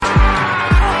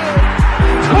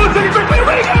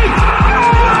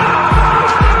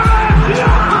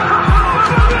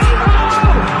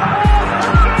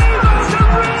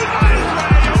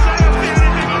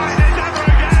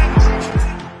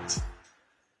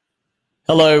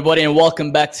Hello, everybody, and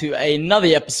welcome back to another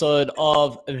episode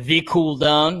of The Cool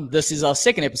Down. This is our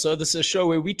second episode. This is a show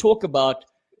where we talk about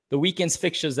the weekend's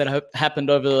fixtures that happened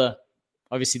over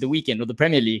the weekend of the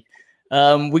Premier League.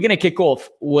 We're going to kick off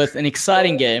with an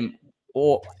exciting game,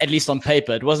 or at least on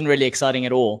paper. It wasn't really exciting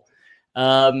at all.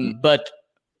 But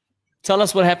tell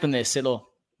us what happened there, Silo.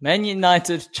 Man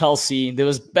United, Chelsea. There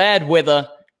was bad weather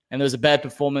and there was a bad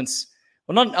performance.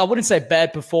 Well, I wouldn't say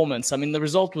bad performance. I mean, the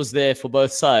result was there for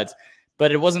both sides, but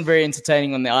it wasn't very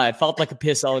entertaining on the eye. It felt like a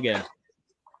PSL game.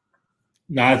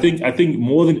 No, I think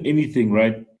more than anything,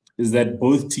 right, is that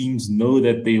both teams know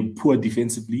that they are poor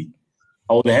defensively,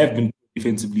 or they have been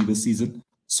defensively this season.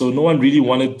 So no one really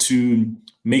wanted to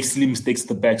make silly mistakes at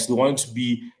the back. So they wanted to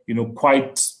be,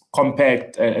 quite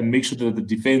compact and make sure that the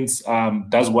defense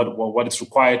does what is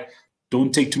required.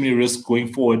 Don't take too many risks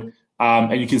going forward.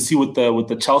 And you can see with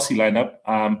the Chelsea lineup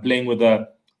playing with a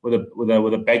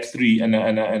back three and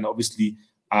obviously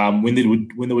when they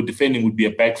were defending would be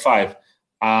a back five.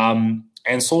 And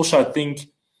Solskjaer, I think,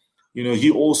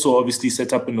 he also obviously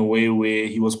set up in a way where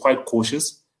he was quite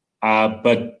cautious.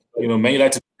 But Man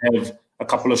United have a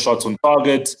couple of shots on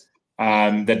target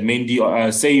that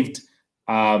Mendy saved.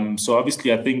 So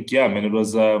obviously, I think, it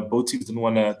was both teams didn't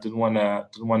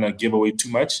wanna give away too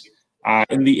much.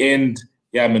 In the end,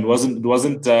 it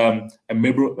wasn't a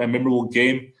memorable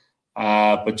game.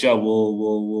 But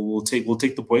we'll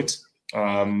take the point.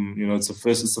 It's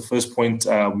the first point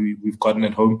we've gotten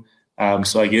at home.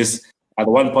 So I guess the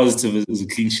one positive is a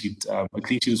clean sheet. A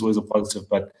clean sheet is always a positive,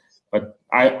 but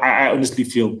I honestly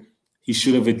feel he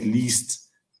should have at least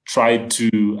tried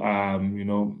to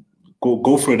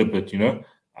go for it a bit,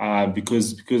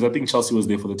 because I think Chelsea was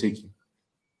there for the taking.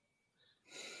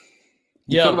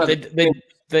 Yeah, you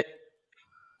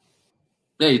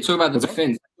talk about the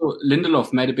defense. I thought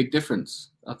Lindelof made a big difference.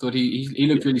 I thought he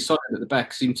looked really solid at the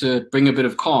back, seemed to bring a bit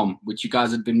of calm, which you guys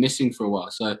had been missing for a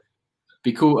while. So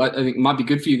be cool. I think it might be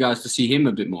good for you guys to see him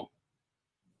a bit more.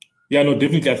 Yeah, no,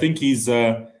 definitely. I think he's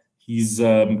like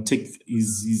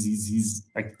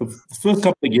the first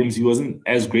couple of games he wasn't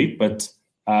as great, but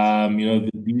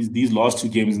these last two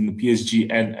games in the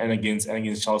PSG and against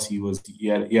Chelsea he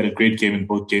had a great game in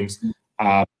both games.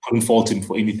 Couldn't fault him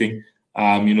for anything.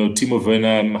 Timo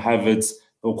Werner, Havertz,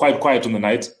 they were quite quiet on the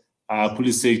night.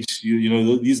 Pulisic,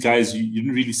 these guys, you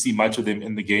didn't really see much of them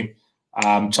in the game.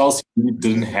 Chelsea really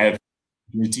didn't have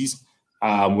opportunities,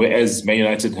 whereas Man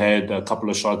United had a couple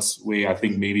of shots where I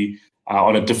think maybe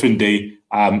on a different day,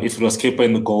 if it was Kepa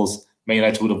in the goals, Man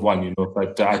United would have won,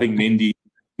 But I think Mendy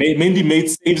made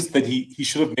saves that he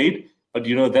should have made, but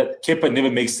that Kepa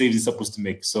never makes saves he's supposed to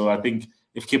make. So I think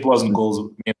if Kepa was in goals,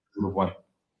 Man United would have won.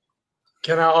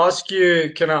 Can I ask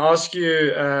you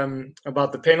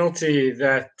about the penalty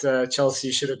that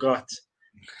Chelsea should have got?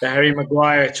 The Harry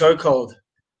Maguire chokehold.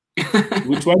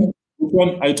 Which one?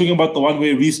 Are you talking about the one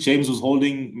where Reece James was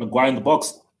holding Maguire in the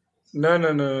box? No,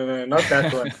 not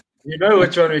that one. You know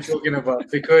which one we're talking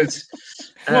about because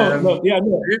that was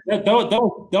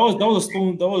a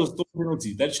stone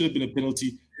penalty. That should have been a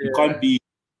penalty. You can't be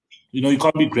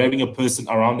grabbing a person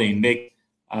around their neck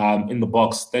in the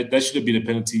box. That should have been a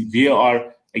penalty.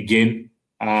 VAR again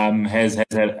has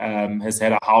had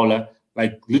a howler.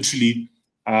 Like literally,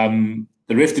 the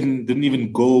ref didn't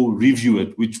even go review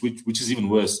it, which is even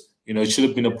worse. It should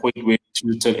have been a point where he should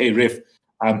have told, "Hey ref,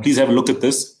 please have a look at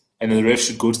this," and then the ref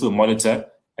should go to the monitor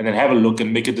and then have a look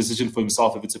and make a decision for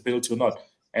himself if it's a penalty or not.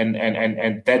 And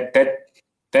that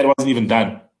wasn't even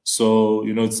done. So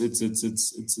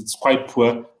it's quite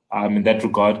poor in that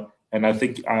regard. And I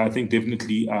think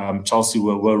definitely Chelsea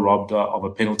were robbed of a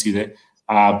penalty there.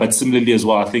 But similarly as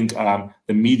well, I think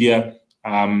the media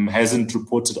hasn't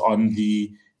reported on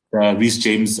the Reece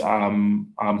James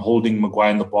holding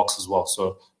Maguire in the box as well.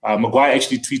 So Maguire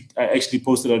actually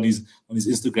posted on his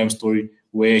Instagram story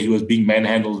where he was being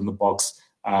manhandled in the box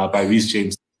by Reece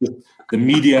James. The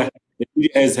media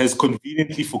has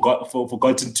conveniently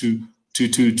forgotten to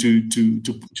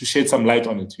shed some light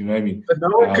on it. You know what I mean? But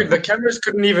the cameras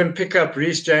couldn't even pick up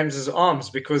Reece James's arms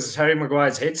because Harry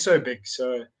Maguire's head's so big.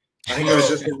 So I think it was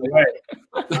just in the way.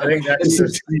 I think that's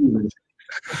just.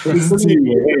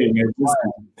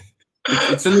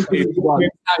 It's a little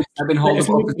I've been holding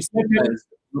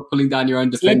not pulling down your own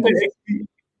defenders.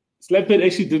 Slaphead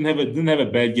actually didn't have a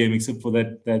bad game except for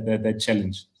that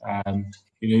challenge.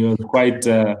 He was quite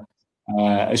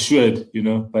assured,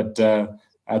 but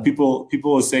people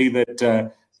were saying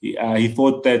that he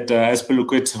thought that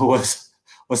Azpilicueta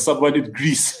was someone in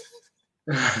Greece.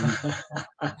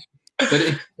 But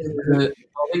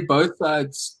I think both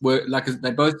sides were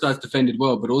both sides defended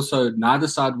well, but also neither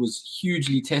side was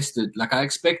hugely tested. Like I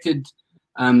expected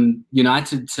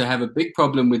United to have a big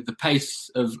problem with the pace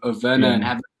of Werner and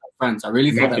Havertz up front. I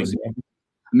really thought that was.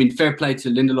 I mean, fair play to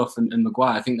Lindelof and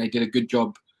Maguire. I think they did a good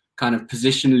job, kind of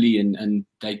positionally, and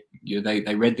they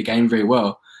read the game very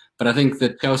well. But I think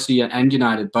that Chelsea and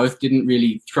United both didn't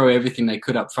really throw everything they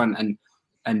could up front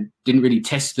and didn't really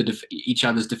test each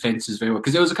other's defenses very well.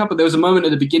 Because there was a moment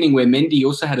at the beginning where Mendy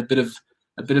also had a bit of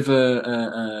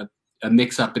a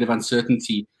mix up, bit of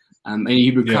uncertainty, and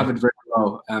he recovered very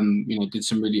well. Did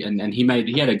some really and he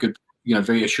had a good,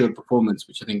 very assured performance,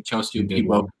 which I think Chelsea would be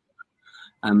well.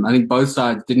 I think both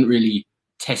sides didn't really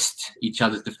test each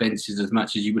other's defenses as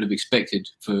much as you would have expected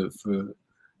for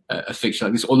a fixture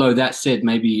like this. Although that said,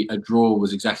 maybe a draw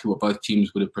was exactly what both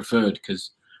teams would have preferred, because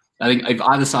I think if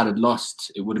either side had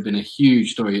lost, it would have been a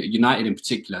huge story. United in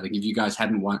particular, I think if you guys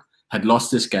had lost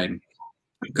this game,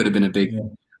 it could have been a big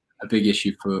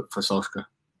issue for Solskjaer.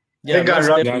 I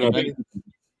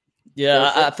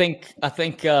think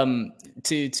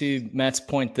to Matt's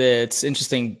point there, it's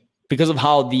interesting because of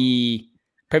how the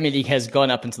Premier League has gone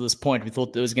up until this point. We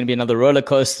thought there was going to be another roller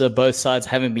coaster. Both sides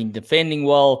haven't been defending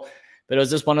well, but it was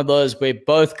just one of those where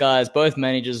both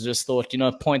managers just thought,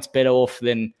 points better off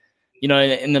than,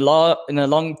 in the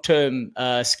long-term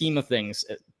scheme of things,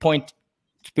 point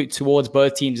towards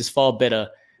both teams is far better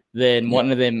than one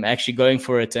of them actually going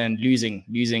for it and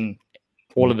losing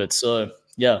all of it. So,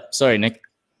 sorry, Nick.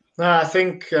 No, I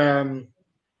think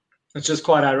it's just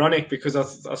quite ironic because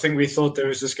I think we thought there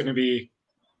was just going to be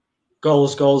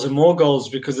goals, and more goals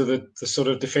because of the sort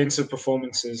of defensive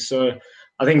performances. So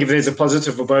I think if there's a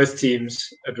positive for both teams,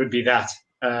 it would be that.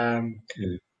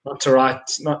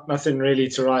 Nothing really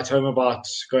to write home about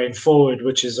going forward,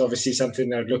 which is obviously something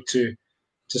that I'd look to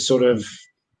sort of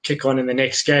kick on in the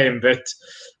next game. But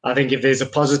I think if there's a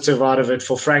positive out of it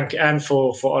for Frank and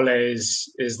for Ole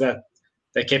is that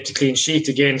they kept a clean sheet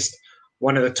against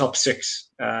one of the top six,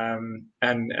 and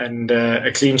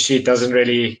a clean sheet doesn't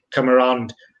really come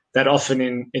around that often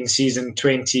in season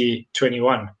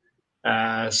 2021.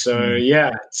 It's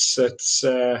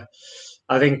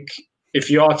I think if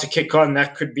you are to kick on,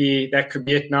 that could be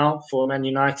it now for Man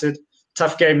United.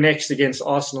 Tough game next against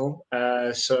Arsenal,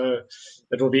 so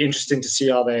it will be interesting to see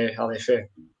how they fare.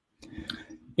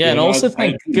 And I also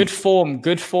think good form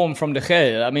from De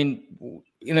Gea. I mean,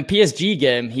 in the PSG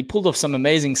game, he pulled off some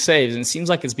amazing saves, and it seems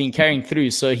like it's been carrying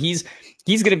through. So he's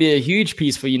going to be a huge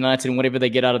piece for United in whatever they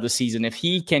get out of the season. If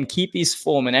he can keep his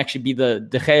form and actually be the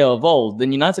De Gea of old,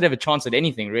 then United have a chance at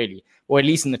anything, really, or at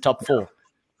least in the top four.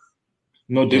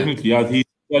 No, definitely. Yeah, he's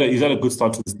had a good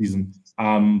start to the season.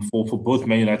 For both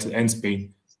Man United and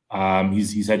Spain,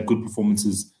 he's had good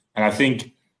performances, and I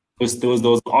think there was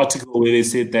an article where they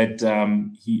said that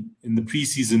he in the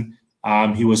preseason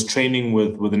he was training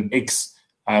with an ex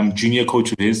junior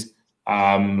coach of his.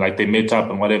 Like they met up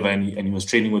and whatever, and he was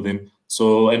training with him.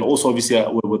 So, and also obviously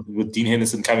with Dean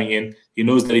Henderson coming in, he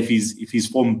knows that if his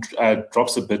form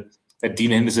drops a bit, that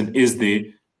Dean Henderson is there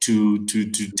to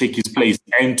take his place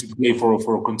and to play for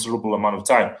a considerable amount of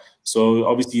time. So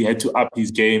obviously he had to up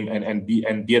his game and be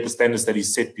at the standards that he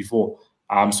set before.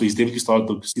 So he's definitely started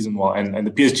the season well, and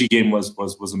the PSG game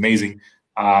was amazing.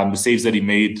 The saves that he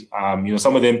made,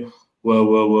 some of them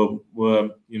were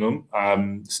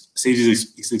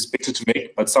saves he's expected to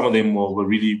make, but some of them were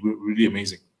really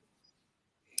amazing.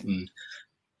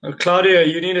 Claudio,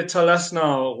 you need to tell us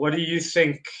now, what do you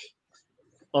think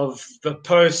of the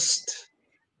post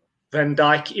Van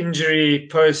Dijk injury,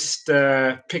 post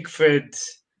Pickford,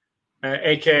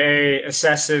 aka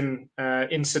Assassin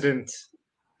incident?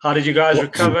 How did you guys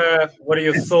recover? What are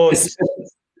your thoughts?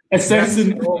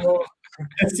 Assassin. The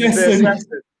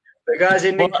guy's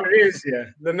ending careers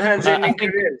here. The man's ending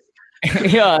careers.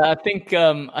 I think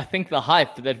the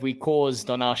hype that we caused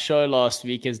on our show last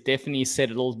week has definitely set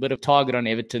a little bit of target on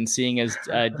Everton, seeing as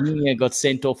Digne got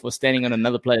sent off for standing on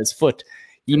another player's foot.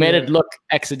 He made it look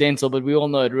accidental, but we all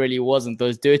know it really wasn't.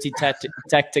 Those dirty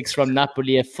tactics from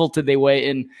Napoli have filtered their way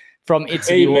in from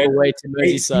Italy all the way to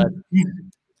Merseyside.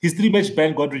 His 3-match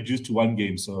ban got reduced to 1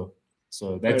 game, so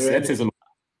that says a lot.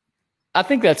 I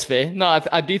think that's fair. No,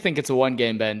 I do think it's a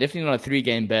 1-game ban. Definitely not a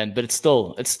 3-game ban, but it's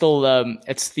still it's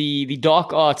the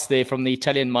dark arts there from the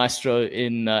Italian maestro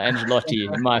in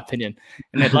Ancelotti, in my opinion.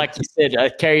 And then, like you said,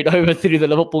 carried over through the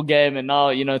Liverpool game, and now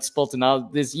it's spilled. And now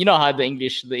there's how the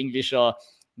English are.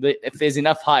 If there's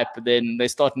enough hype, then they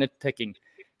start nitpicking.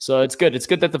 So it's good. It's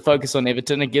good that the focus on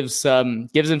Everton. It gives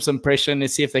them some pressure, and they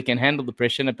see if they can handle the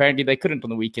pressure. And apparently they couldn't on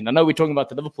the weekend. I know we're talking about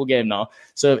the Liverpool game now,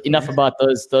 so enough about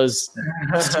those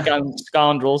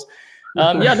scoundrels.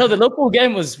 The Liverpool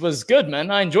game was good, man.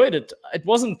 I enjoyed it. It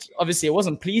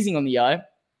wasn't pleasing on the eye,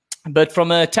 but from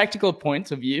a tactical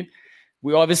point of view,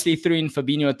 We obviously threw in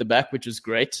Fabinho at the back, which was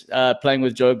great, playing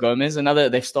with Joe Gomez.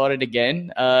 They've started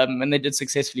again, and they did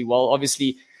successfully well.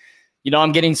 Obviously,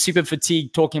 I'm getting super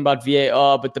fatigued talking about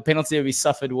VAR, but the penalty that we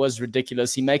suffered was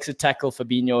ridiculous. He makes a tackle,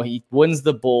 Fabinho. He wins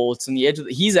the ball. It's on the edge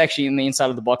he's actually in the inside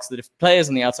of the box. The players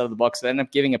on the outside of the box, they end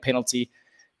up giving a penalty.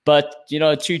 But,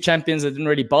 two champions that didn't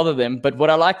really bother them. But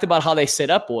what I liked about how they set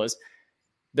up was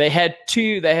they had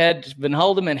Van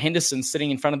Hulden and Henderson sitting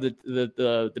in front of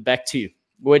the back two,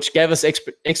 which gave us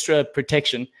extra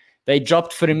protection. They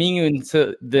dropped Firmino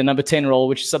into the number 10 role,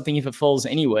 which is something he fulfills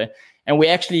anyway. And we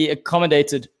actually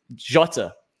accommodated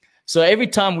Jota. So every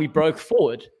time we broke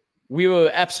forward, we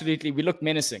looked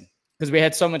menacing because we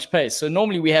had so much pace. So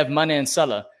normally we have Mane and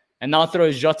Salah, and now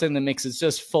throws Jota in the mix. It's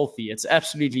just filthy. It's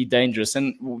absolutely dangerous.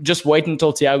 And just wait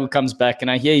until Thiago comes back.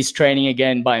 And I hear he's training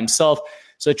again by himself.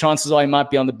 So chances are he might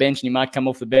be on the bench and he might come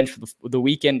off the bench for the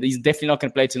weekend. He's definitely not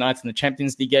going to play tonight in the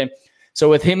Champions League game. So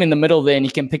with him in the middle there, and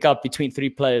he can pick up between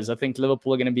three players, I think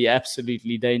Liverpool are going to be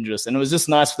absolutely dangerous. And it was just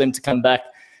nice for them to come back.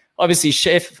 Obviously,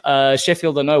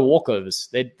 Sheffield are no walkovers.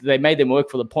 They made them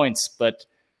work for the points. But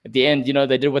at the end,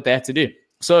 they did what they had to do.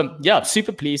 So, yeah,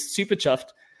 super pleased, super chuffed.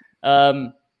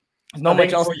 Not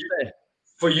much else to say.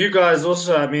 For you guys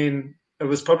also, I mean, it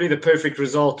was probably the perfect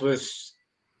result with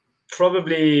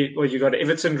you got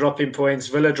Everton dropping points,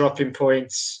 Villa dropping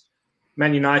points,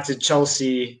 Man United,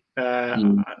 Chelsea.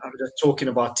 I'm just talking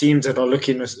about teams that are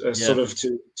looking sort of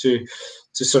to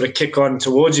sort of kick on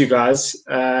towards you guys.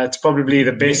 It's probably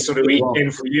the best sort of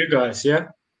weekend for you guys, yeah?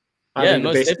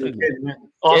 Most definitely.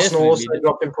 Arsenal also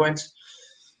dropping points.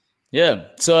 Yeah.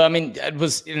 So, I mean, it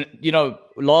was,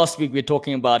 last week we were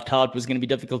talking about how it was going to be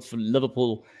difficult for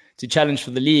Liverpool to challenge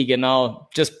for the league. And now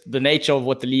just the nature of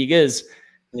what the league is,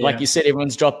 like you said,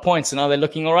 everyone's dropped points and now they're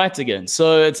looking all right again.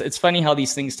 So it's funny how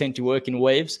these things tend to work in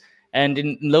waves. And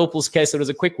in Liverpool's case, it was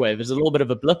a quick wave. It was a little bit of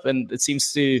a blip and it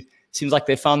seems like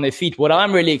they found their feet. What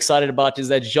I'm really excited about is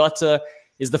that Jota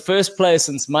is the first player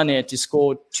since Mane to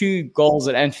score 2 goals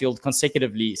at Anfield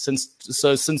consecutively since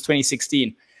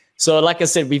 2016. So, like I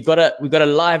said, we've got a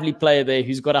lively player there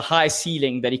who's got a high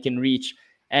ceiling that he can reach.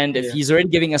 And if he's already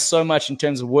giving us so much in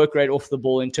terms of work rate off the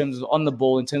ball, in terms of on the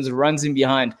ball, in terms of runs in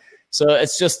behind. So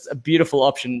it's just a beautiful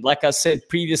option. Like I said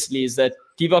previously, is that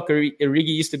Divock Origi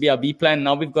used to be our B plan.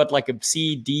 Now we've got like a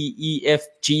C, D, E, F,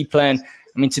 G plan.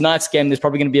 I mean, tonight's game, there's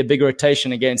probably going to be a big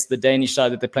rotation against the Danish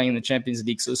side that they're playing in the Champions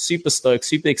League. So super stoked,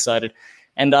 super excited.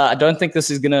 And I don't think this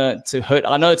is going to hurt.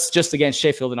 I know it's just against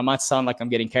Sheffield, and I might sound like I'm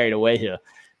getting carried away here.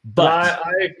 But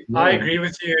I agree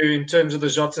with you in terms of the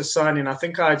Jota signing. I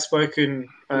think I had spoken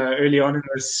early on in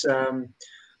this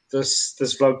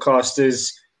vlogcast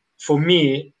is, for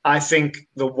me, I think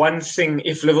the one thing,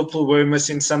 if Liverpool were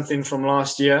missing something from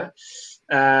last year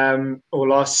or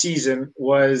last season,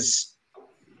 was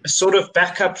a sort of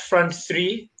backup front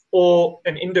three or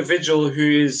an individual who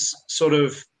is sort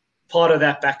of part of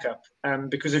that backup.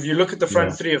 Because if you look at the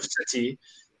front three of City,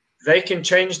 they can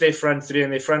change their front three,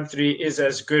 and their front three is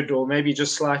as good or maybe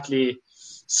just slightly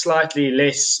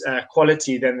less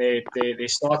quality than their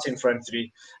starting front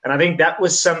three. And I think that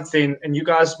was something, and you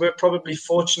guys were probably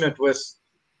fortunate with,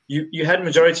 you had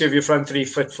majority of your front three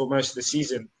fit for most of the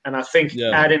season. And I think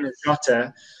adding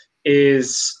Jota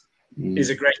is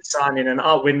a great signing. And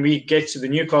when we get to the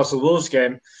Newcastle Wolves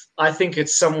game, I think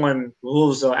it's someone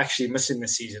Wolves are actually missing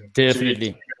this season.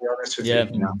 Definitely. To be honest with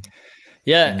you.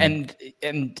 Yeah, and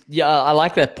I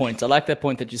like that point. I like that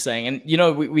point that you're saying. And,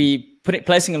 we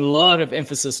placing a lot of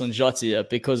emphasis on Jota here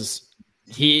because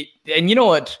he's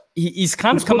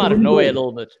kind of come out of nowhere a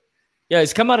little bit. Yeah,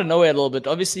 he's come out of nowhere a little bit.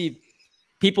 Obviously,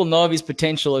 people know of his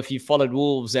potential if you followed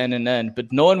Wolves and, but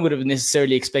no one would have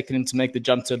necessarily expected him to make the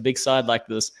jump to a big side like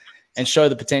this and show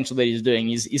the potential that he's doing.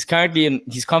 He's currently,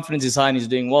 his confidence is high and he's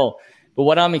doing well. But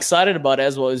what I'm excited about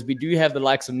as well is we do have the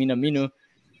likes of Minamino.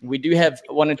 We do have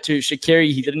 1 or 2.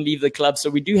 Shaqiri, he didn't leave the club.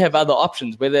 So we do have other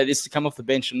options, whether it is to come off the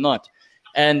bench or not.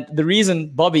 And the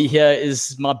reason Bobby here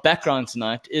is my background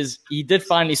tonight is he did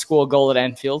finally score a goal at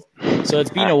Anfield. So it's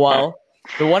been a while.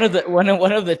 But one of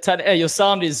the your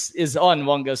sound is on,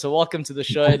 Wonga. So welcome to the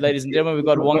show, ladies and gentlemen. We've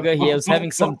got Wonga. He is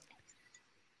having some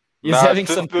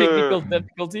technical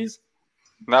difficulties.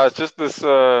 No, it's just this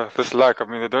luck. I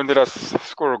mean, they don't let us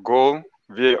score a goal.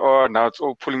 VAR, now it's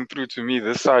all pulling through to me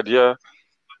this side here.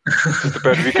 Just a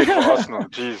bad weekend for Arsenal.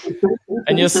 Jeez.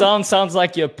 And your sound sounds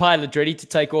like you're a pilot ready to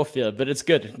take off here, but it's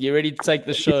good. You're ready to take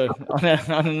the show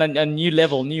on a new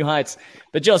level, new heights.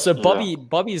 But so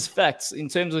Bobby's facts in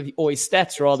terms of, or his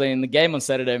stats rather, in the game on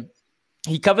Saturday,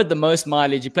 he covered the most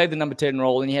mileage. He played the number 10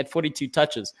 role and he had 42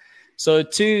 touches. So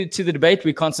to the debate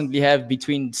we constantly have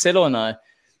between Celo and I,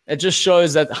 it just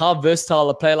shows that how versatile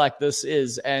a player like this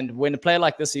is. And when a player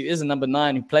like this, who is a number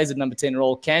 9, who plays a number 10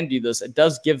 role, can do this, it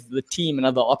does give the team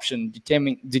another option,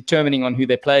 determining on who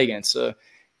they play against. So,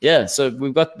 yeah, so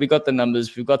we got the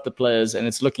numbers, we've got the players, and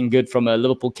it's looking good from a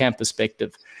Liverpool camp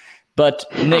perspective. But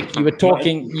Nick, you were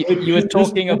talking, you were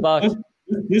talking about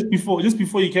just before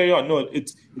you carry on. No,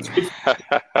 it's good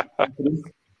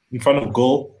in front of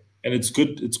goal, and it's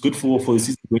good for the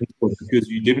season because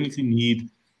you definitely need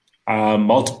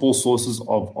multiple sources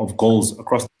of goals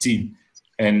across the team,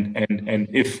 and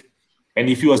if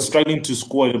you are struggling to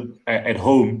score at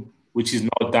home, which is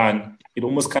not done, it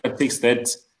almost kind of takes that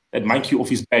monkey off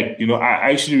his back.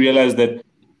 I actually realized that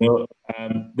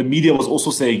the media was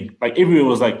also saying, like, everyone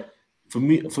was like,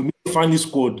 Firmino finally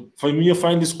scored.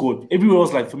 Everyone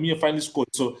was like, Firmino finally scored.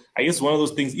 So I guess one of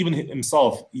those things, even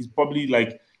himself, he's probably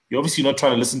like, you're obviously not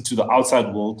trying to listen to the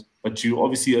outside world, but you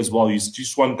obviously as well, you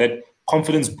just want that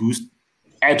confidence boost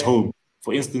at home.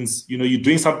 For instance, you're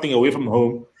doing something away from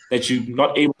home that you're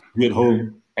not able to do at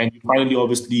home, and you finally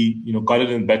obviously, got it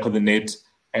in the back of the net,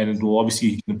 and it will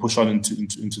obviously push on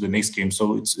into the next game.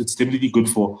 So it's definitely good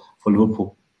for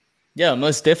Liverpool. Yeah,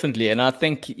 most definitely. And I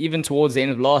think even towards the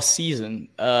end of last season,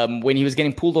 when he was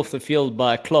getting pulled off the field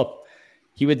by Klopp,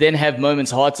 he would then have moments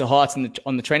heart to heart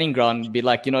on the training ground and be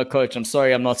like, coach, I'm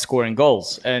sorry, I'm not scoring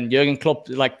goals. And Jurgen Klopp,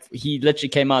 he literally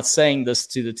came out saying this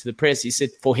to the press. He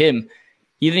said for him,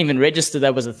 he didn't even register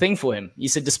that was a thing for him. He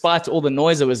said, despite all the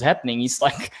noise that was happening, he's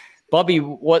like, Bobby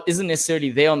isn't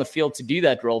necessarily there on the field to do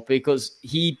that role, because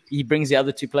he brings the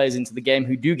other 2 players into the game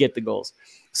who do get the goals.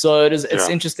 So it's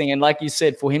interesting. And like you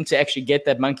said, for him to actually get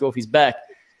that monkey off his back,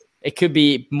 it could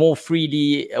be more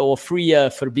freely or freer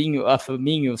for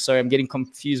Firmino. Sorry, I'm getting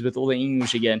confused with all the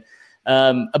English again.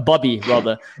 A Bobby,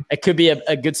 rather. It could be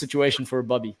a good situation for a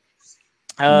Bobby.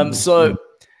 So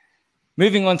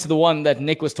moving on to the one that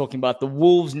Nick was talking about, the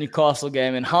Wolves-Newcastle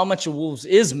game, and how much a Wolves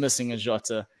is missing a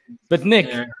Jota. But Nick,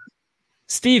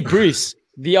 Steve Bruce,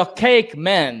 the archaic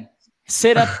man,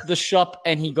 set up the shop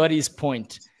and he got his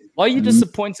point. Are you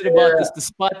disappointed about this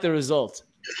despite the result?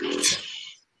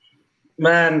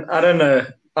 Man, I don't know.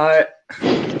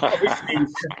 Obviously you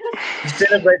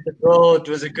celebrate the goal. It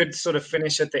was a good sort of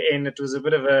finish at the end. It was a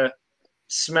bit of a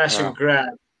smash and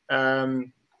grab.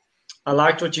 I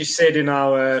liked what you said in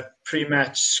our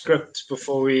pre-match script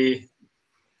before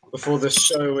the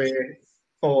show,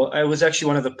 or it was actually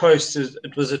one of the posts.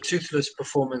 It was a toothless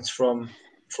performance from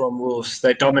Wolves.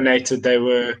 They dominated. They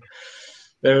were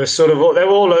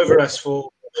all over us for,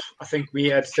 I think we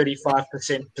had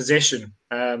 35% possession.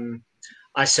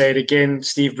 I say it again,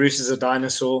 Steve Bruce is a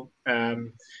dinosaur.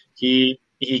 He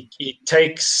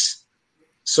takes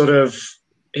sort of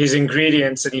his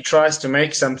ingredients and he tries to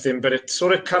make something, but it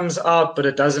sort of comes out, but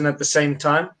it doesn't at the same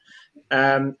time.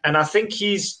 And I think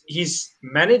he's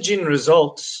managing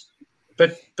results,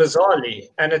 but bizarrely.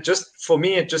 And for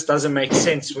me, it just doesn't make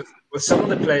sense with some of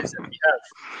the players that we have.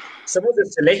 Some of the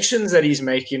selections that he's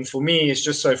making, for me, is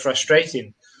just so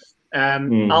frustrating.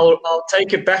 I'll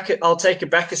take it back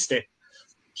a step.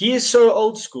 He is so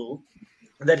old school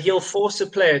that he'll force a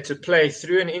player to play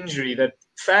through an injury that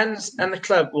fans and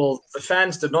the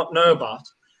fans did not know about.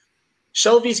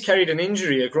 Shelby's carried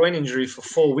a groin injury for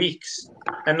 4 weeks,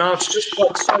 and now it's just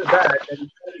got so bad that he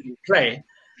can't even play,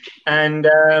 and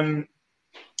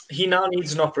he now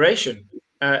needs an operation.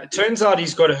 It turns out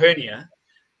he's got a hernia.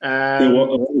 Yeah,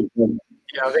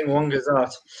 I think Wonga's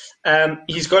out.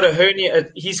 He's got a hernia.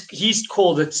 He's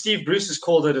called it. Steve Bruce has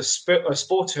called it a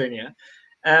sports hernia.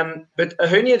 But a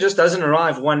hernia just doesn't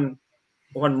arrive one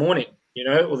morning,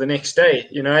 or the next day,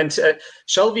 And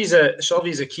Shelby's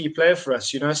a key player for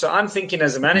us, So I'm thinking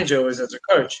as a manager or as a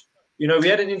coach, we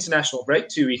had an international break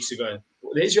 2 weeks ago.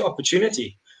 There's your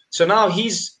opportunity. So now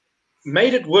he's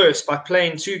made it worse by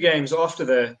playing 2 games after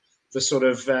the sort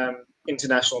of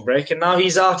international break, and now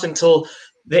he's out until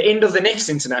the end of the next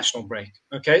international break.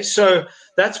 Okay, so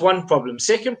that's one problem.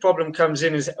 Second problem comes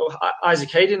in is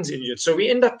Isaac Hayden's injured, so we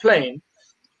end up playing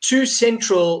 2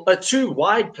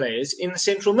 wide players in the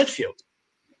central midfield.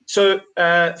 So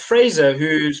Fraser,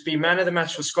 who's been man of the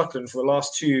match for Scotland for the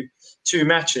last two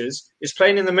matches, is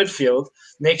playing in the midfield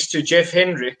next to Jeff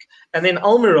Hendrick, and then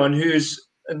Almiron, who's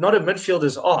not a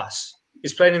midfielder's arse,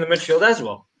 is playing in the midfield as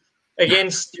well,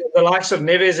 against the likes of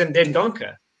Neves and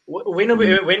Dendoncker. When were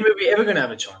we ever going to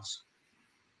have a chance?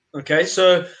 Okay,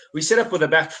 so we set up with a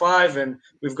back 5, and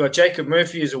we've got Jacob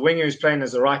Murphy as a winger who's playing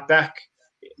as a right back,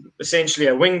 essentially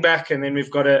a wing back, and then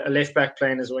we've got a left back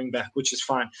playing as a wing back, which is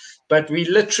fine. But we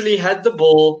literally had the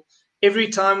ball. Every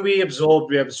time we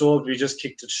absorbed, we just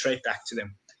kicked it straight back to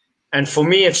them. And for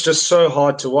me, it's just so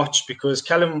hard to watch because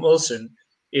Callum Wilson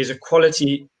is a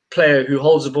quality player who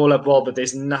holds the ball up well, but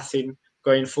there's nothing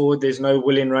going forward. There's no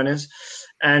willing runners.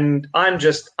 And I'm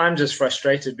just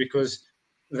frustrated because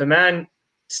the man,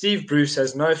 Steve Bruce,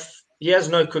 has no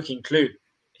cooking clue.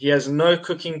 He has no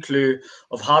cooking clue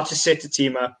of how to set the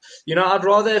team up. I'd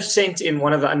rather have sent in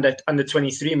one of the under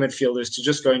 23 midfielders to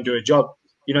just go and do a job.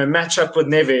 Match up with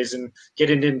Neves and get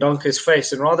in Ndonka's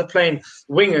face, and rather playing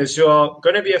wingers who are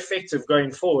going to be effective going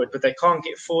forward, but they can't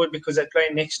get forward because they're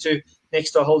playing next to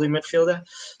a holding midfielder.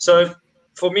 So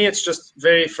for me, it's just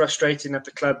very frustrating at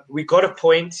the club. We got a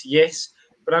point, yes,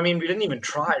 but I mean, we didn't even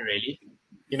try really.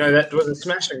 That was a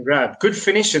smash and grab. Good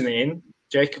finish in the end.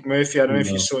 Jacob Murphy, I don't know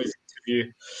if you saw his interview.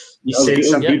 He said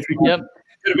something. Yep.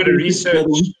 A bit of research.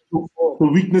 The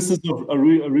weaknesses of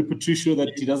Rui Patricio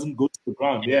that he doesn't go to the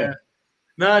ground. Yeah.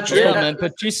 No, yeah, man.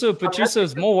 Patricio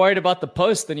is more worried about the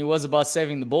post than he was about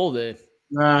saving the ball there.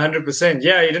 No, 100%.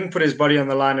 Yeah, he didn't put his body on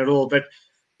the line at all. But,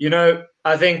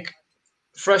 I think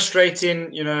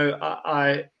frustrating,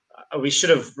 we should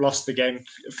have lost the game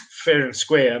fair and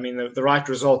square. I mean, the right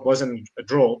result wasn't a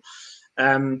draw.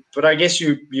 But I guess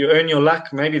you earn your luck.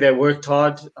 Maybe they worked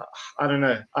hard. I don't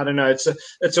know.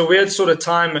 It's a weird sort of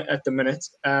time at the minute.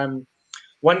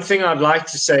 One thing I'd like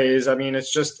to say is, I mean, it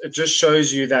just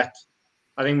shows you that.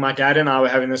 I think my dad and I were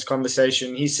having this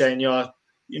conversation. He's saying,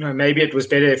 maybe it was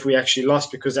better if we actually lost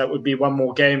because that would be one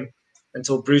more game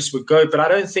until Bruce would go. But I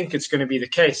don't think it's going to be the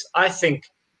case. I think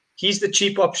he's the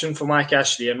cheap option for Mike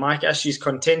Ashley, and Mike Ashley's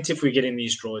content if we get in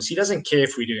these draws. He doesn't care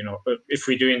if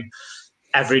we're doing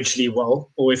averagely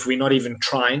well or if we're not even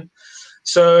trying.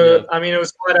 So, yeah. I mean, it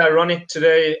was quite ironic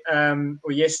today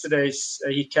or yesterday.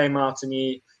 He came out and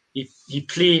he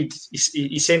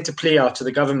sent a plea out to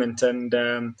the government and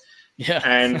the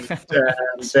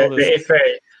FA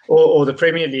or the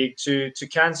Premier League to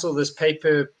cancel this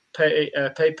pay-per-view pay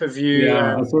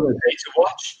to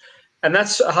watch, and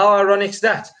that's how ironic is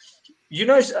that.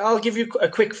 I'll give you a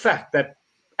quick fact that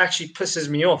actually pisses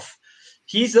me off.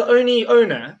 He's the only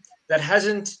owner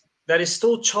that is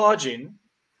still charging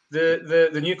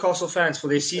the Newcastle fans for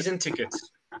their season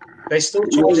tickets. They still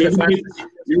charge the fans.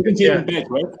 You can take them back,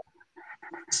 right?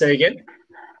 Say again.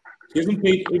 He hasn't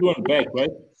paid everyone back, right?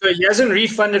 So he hasn't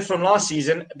refunded from last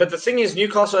season. But the thing is,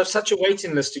 Newcastle have such a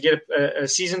waiting list to get a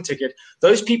season ticket.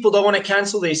 Those people don't want to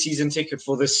cancel their season ticket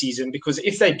for this season because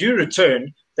if they do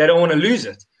return, they don't want to lose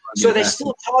it. So they're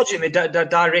still charging the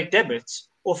direct debits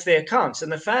off their accounts.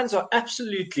 And the fans are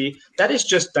absolutely – that is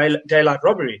just daylight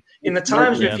robbery. In the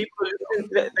times where people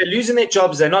they're losing their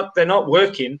jobs, they're not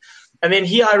working, and then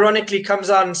he ironically comes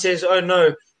out and says, oh,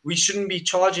 no, we shouldn't be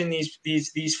charging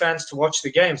these fans to watch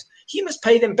the games. He must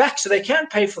pay them back so they can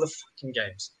pay for the fucking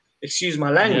games. Excuse my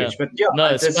language, but no,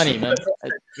 it's funny, man.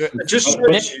 It just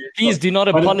shows you. Please do not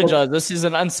apologize. This is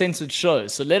an uncensored show,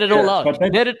 so let it all out.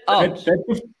 Let it out.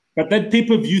 But that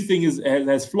pay-per-view thing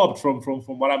has flopped from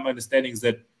what I'm understanding is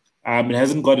that it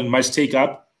hasn't gotten much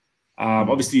take-up.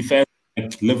 Obviously, fans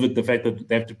live with the fact that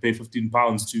they have to pay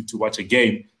 £15 to watch a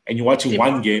game, and you're watching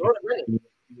one game,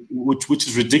 which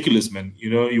is ridiculous, man.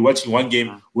 You're watching one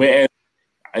game, whereas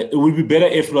it would be better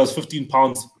if it was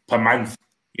 £15 per month.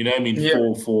 You know what I mean?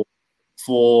 Yeah.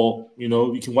 For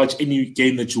you can watch any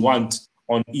game that you want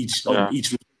on each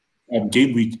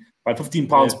game week, but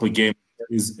 £15 per game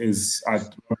is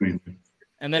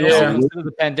and then also consider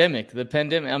the pandemic.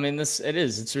 I mean,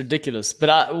 it's ridiculous.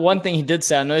 But one thing he did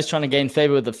say, I know he's trying to gain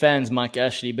favor with the fans, Mike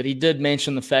Ashley, but he did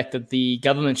mention the fact that the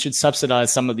government should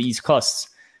subsidize some of these costs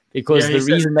because the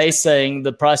reason they're saying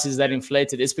the price is that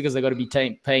inflated is because they've got to be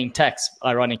paying tax,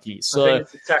 ironically. So I think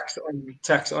it's a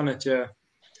tax on it, yeah.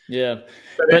 Yeah.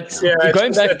 But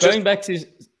going back to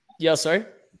sorry?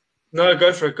 No,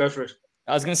 go for it.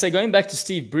 I was going to say, going back to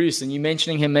Steve Bruce and you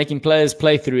mentioning him making players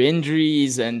play through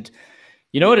injuries, and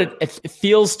you know what it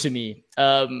feels to me?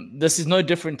 This is no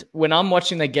different. When I'm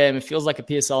watching the game, it feels like a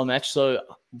PSL match. So,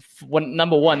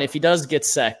 number one, if he does get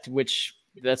sacked, which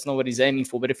that's not what he's aiming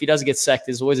for, but if he does get sacked,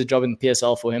 there's always a job in the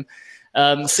PSL for him.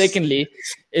 Secondly,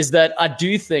 is that I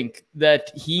do think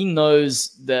that he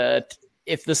knows that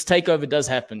if this takeover does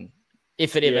happen,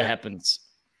 if it ever happens,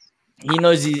 he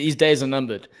knows his days are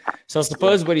numbered. So I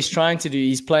suppose what he's trying to do,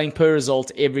 he's playing per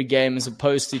result every game as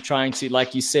opposed to trying to,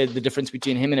 like you said, the difference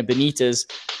between him and a Benitez,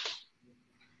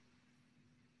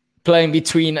 playing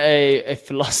between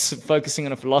focusing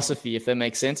on a philosophy, if that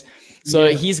makes sense.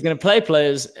 So he's going to play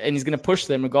players and he's going to push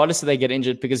them regardless if they get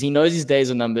injured because he knows his days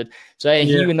are numbered. So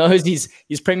he knows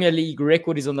his Premier League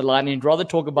record is on the line, and he'd rather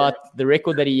talk about the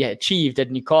record that he achieved at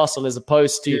Newcastle as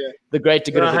opposed to the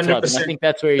greater good of the club. And I think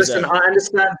that's where he's at. I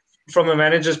understand from a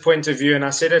manager's point of view, and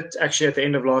I said it actually at the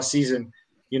end of last season,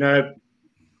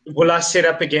 will I set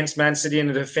up against Man City in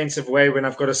a defensive way when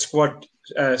I've got a squad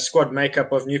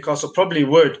makeup of Newcastle? Probably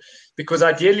would, because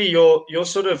ideally your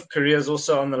sort of career is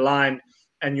also on the line,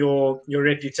 and your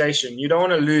reputation. You don't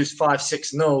want to lose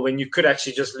 5-6-0 when you could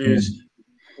actually just lose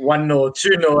 1-0,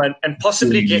 2-0, and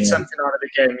possibly get something out of the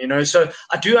game. You know, so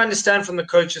I do understand from the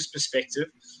coach's perspective.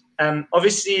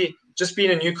 Obviously, just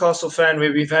being a Newcastle fan,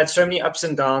 where we've had so many ups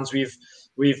and downs, we've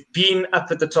been up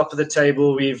at the top of the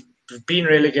table, we've been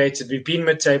relegated, we've been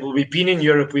mid-table, we've been in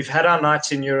Europe, we've had our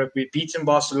nights in Europe, we've beaten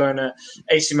Barcelona,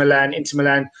 AC Milan, Inter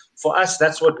Milan. For us,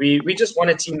 that's what we just want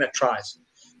a team that tries.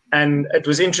 And it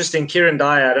was interesting, Kieran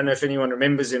Dyer, I don't know if anyone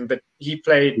remembers him, but he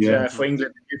played for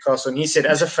England and Newcastle, and he said,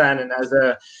 as a fan and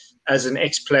as an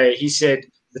ex-player, he said,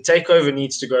 the takeover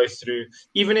needs to go through,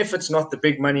 even if it's not the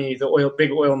big money,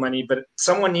 big oil money, but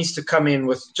someone needs to come in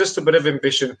with just a bit of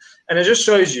ambition. And it just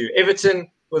shows you,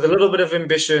 Everton, with a little bit of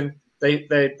ambition, they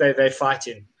fight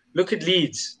in. Look at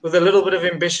Leeds, with a little bit of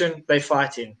ambition, they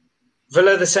fight in.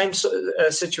 Villa, the same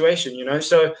situation, you know.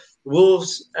 So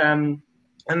Wolves, and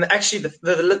actually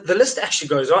the list actually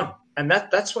goes on, and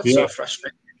that's what's so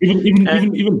frustrating.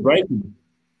 Even Brighton.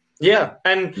 Yeah,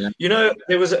 and you know,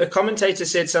 there was a commentator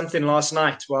said something last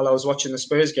night while I was watching the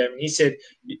Spurs game, and he said,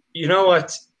 "You know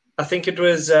what? I think it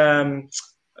was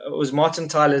Martin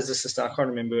Tyler's assistant. I can't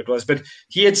remember who it was, but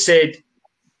he had said,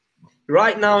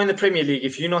 right now in the Premier League,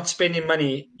 if you're not spending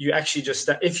money, you actually just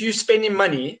if you're spending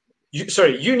money,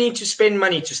 you need to spend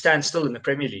money to stand still in the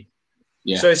Premier League.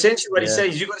 Yeah. So essentially, what he's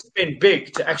saying is, you got to spend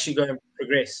big to actually go and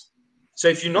progress. So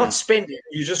if you're not spending,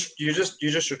 you're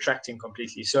just retracting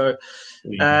completely. So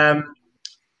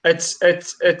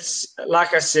it's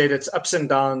like I said, it's ups and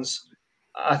downs.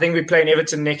 I think we're playing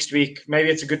Everton next week. Maybe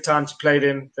it's a good time to play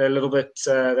them. They're a little bit.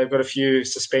 They've got a few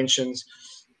suspensions.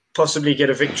 Possibly get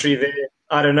a victory there.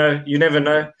 I don't know. You never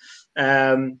know.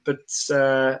 But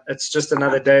it's just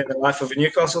another day in the life of a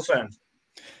Newcastle fan.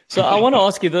 So I want to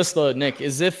ask you this though, Nick: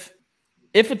 is if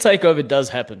a takeover does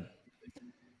happen,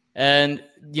 and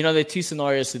you know, there are two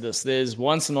scenarios to this. There's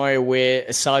one scenario where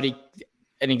a Saudi,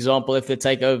 an example, if the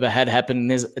takeover had happened,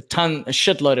 and there's a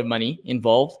shitload of money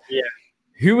involved. Yeah.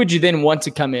 Who would you then want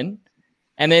to come in?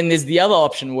 And then there's the other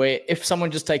option where if someone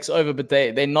just takes over, but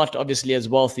they're not obviously as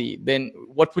wealthy, then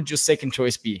what would your second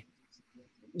choice be?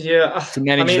 Yeah, to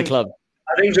manage the club.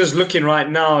 I think just looking right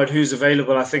now at who's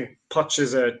available, I think Poch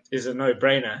is a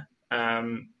no-brainer.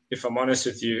 If I'm honest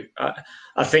with you,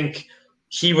 I think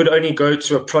he would only go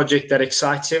to a project that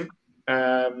excites him.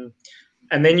 And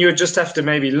then you would just have to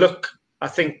maybe look. I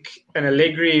think an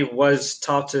Allegri was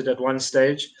touted at one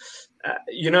stage.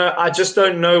 You know, I just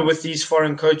don't know with these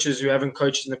foreign coaches who haven't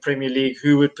coached in the Premier League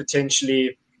who would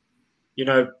potentially, you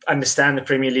know, understand the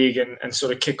Premier League and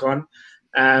sort of kick on.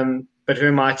 But who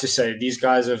am I to say? These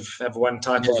guys have won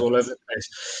titles all over the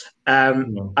place.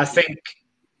 I think,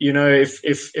 you know, if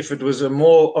it was a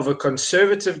more of a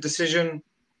conservative decision,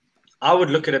 I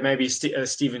would look at it maybe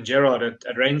Steven Gerrard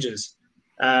at Rangers.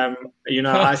 You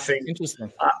know, I think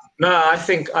interesting. I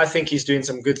think he's doing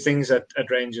some good things at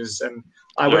Rangers, and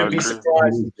I wouldn't be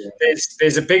surprised.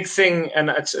 There's a big thing,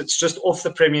 and it's just off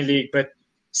the Premier League, but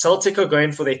Celtic are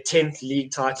going for their 10th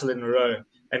league title in a row,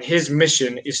 and his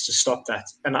mission is to stop that.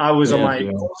 And I was on my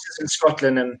courses in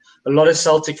Scotland, and a lot of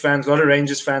Celtic fans, a lot of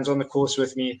Rangers fans on the course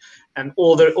with me, and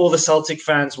all the Celtic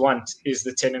fans want is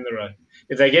the 10 in a row.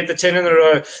 If they get the 10 in a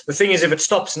row, the thing is, if it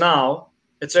stops now,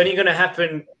 it's only going to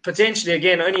happen potentially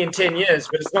again only in 10 years,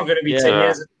 but it's not going to be 10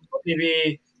 years. It'll probably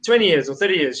be 20 years or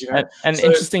 30 years, you know. An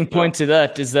interesting point to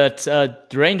that is that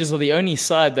the Rangers are the only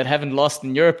side that haven't lost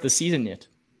in Europe this season yet.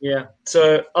 Yeah.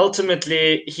 So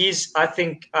ultimately, I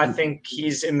think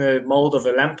he's in the mold of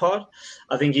a Lampard.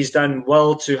 I think he's done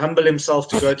well to humble himself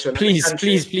to go to another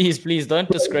country. Please, don't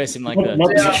disgrace him like that.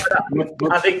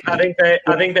 I think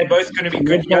they're both going to be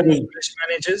good young English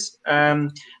managers.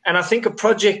 And I think a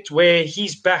project where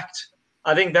he's backed,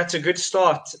 I think that's a good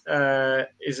start.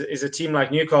 Is a team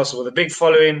like Newcastle with a big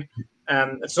following.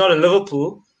 It's not a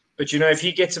Liverpool, but you know, if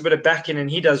he gets a bit of backing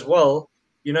and he does well,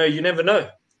 you know, you never know.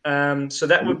 So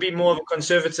that would be more of a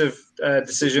conservative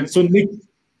decision. So Nick,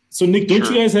 don't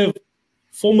you guys have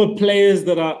former players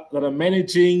that are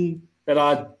managing, that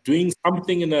are doing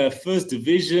something in the first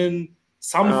division,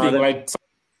 something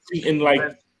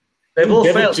they've all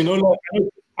failed. Ginola,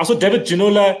 I saw David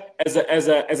Ginola as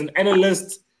an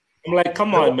analyst. I'm like,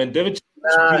 come on, man, David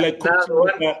Ginola should be like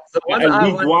coaching a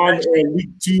League One or a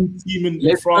League Two team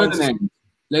in France.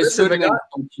 Les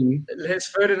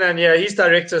Ferdinand, yeah, he's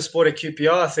director of sport at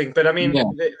QPR, I think. But I mean,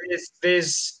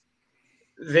 there's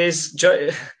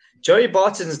Joey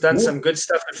Barton's done some good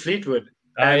stuff at Fleetwood.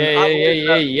 Another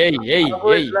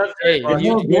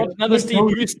Steve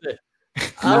Bruce there.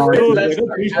 I would Bro, love they're to not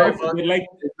very Joey powerful. Barton. They're like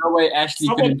There's no way Ashley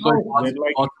could someone employ else, man,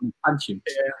 like Barton and punch him.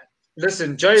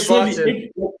 Listen, Joey surely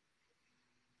Barton.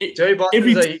 every, Joey Barton's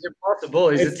every he can pass the ball.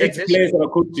 He's a technician. ex-players that are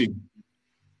coaching.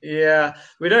 Yeah,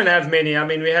 we don't have many. I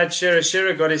mean, we had Shearer.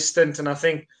 Shearer got his stint, and I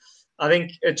think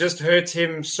it just hurt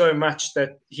him so much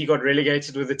that he got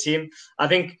relegated with the team. I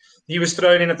think he was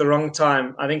thrown in at the wrong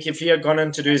time. I think if he had gone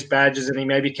in to do his badges and he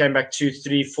maybe came back 2,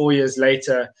 3, 4 years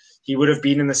later, he would have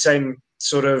been in the same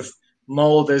sort of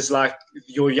mold as like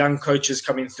your young coaches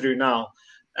coming through now.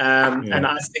 And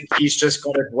I think he's just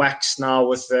got it waxed now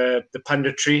with the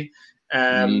punditry.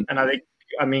 And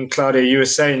I mean, Claudia, you were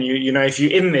saying, you know, if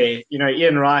you're in there, you know,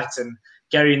 Ian Wright and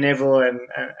Gary Neville and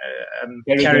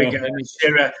Carragher and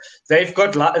Shearer, they've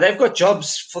got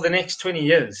jobs for the next 20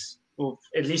 years or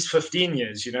at least 15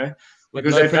 years, you know,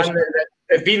 because they've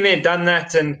been there, done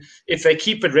that. And if they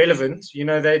keep it relevant, you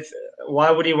know,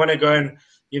 why would he want to go and,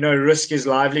 you know, risk his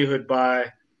livelihood by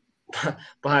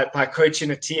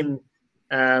coaching a team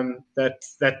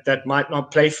that might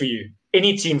not play for you?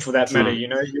 Any team for that matter, you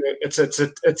know,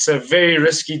 it's a very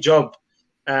risky job,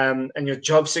 and your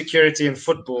job security in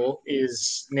football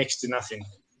is next to nothing.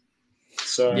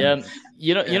 So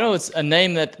you know, it's a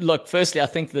name that, look, firstly, I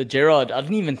think the Gerrard, I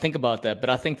didn't even think about that, but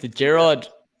I think the Gerrard,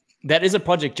 that is a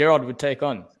project Gerrard would take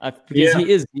on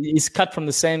because he's cut from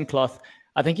the same cloth.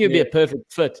 I think he would be a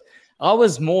perfect fit. I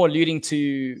was more alluding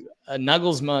to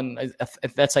Nagelsmann,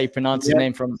 if that's how you pronounce his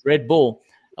name, from Red Bull.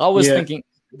 I was thinking,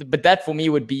 but that for me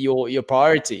would be your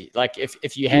priority. Like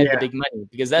if you had the big money,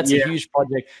 because that's a huge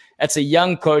project. That's a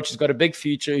young coach. He's got a big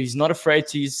future. He's not afraid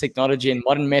to use technology and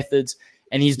modern methods.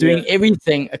 And he's doing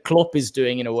everything a Klopp is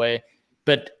doing in a way,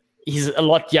 but he's a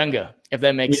lot younger, if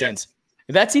that makes sense.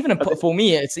 That's even for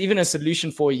me, it's even a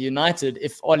solution for United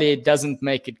if Ole doesn't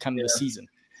make it come this season.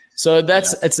 So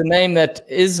it's a name that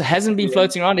hasn't been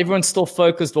floating around. Everyone's still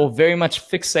focused or very much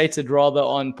fixated rather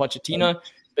on Pochettino.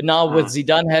 But now with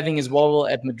Zidane having his wobble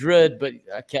at Madrid, but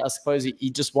I suppose he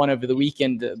just won over the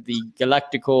weekend, the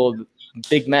Galactical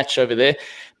big match over there.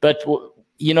 But,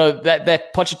 you know,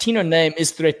 that Pochettino name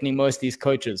is threatening most of these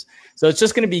coaches. So it's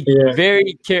just going to be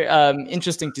very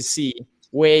interesting to see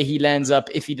where he lands up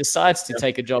if he decides to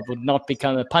take a job or not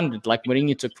become a pundit like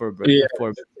Mourinho took for a bit.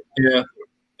 Yeah.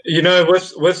 You know,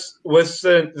 with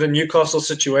the Newcastle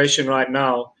situation right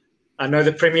now, I know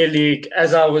the Premier League,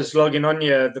 as I was logging on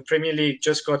here, the Premier League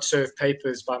just got served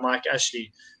papers by Mike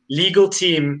Ashley. The legal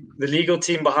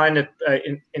team behind it,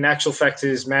 in actual fact,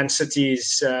 is Man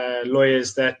City's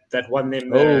lawyers that won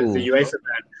them the UEFA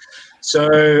ban.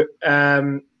 So,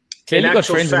 clearly got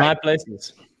friends in high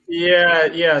places.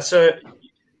 Yeah. So,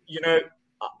 you know,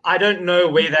 I don't know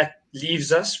where that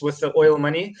leaves us with the oil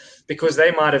money, because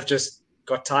they might have just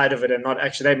got tired of it and not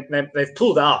actually they've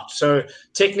pulled out. So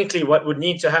technically what would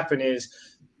need to happen is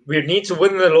we'd need to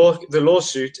win the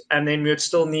lawsuit, and then we would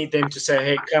still need them to say,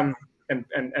 hey, come and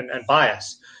buy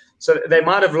us. So they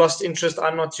might have lost interest.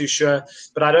 I'm not too sure,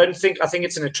 but I think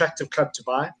it's an attractive club to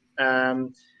buy.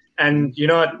 And you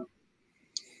know,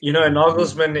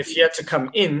 Nagelsmann, if he had to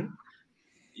come in,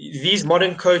 these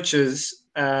modern coaches,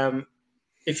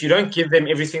 if you don't give them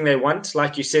everything they want,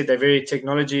 like you said, they're very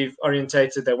technology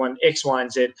orientated. They want X, Y,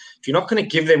 and Z. If you're not going to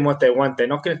give them what they want, they're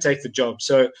not going to take the job.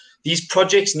 So these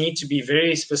projects need to be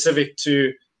very specific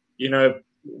to, you know,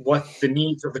 what the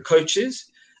needs of the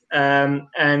coaches.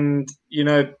 And, you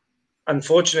know,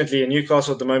 unfortunately, in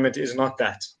Newcastle at the moment is not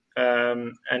that.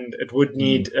 And it would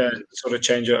need sort of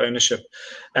change of ownership.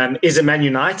 Is a Man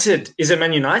United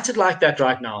like that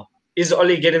right now? Is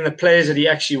Ole getting the players that he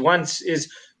actually wants?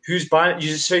 Who's buying?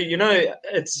 So, you know,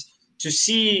 it's to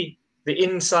see the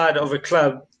inside of a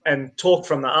club and talk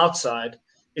from the outside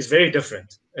is very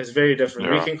different. It's very different.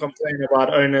 Yeah. We can complain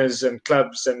about owners and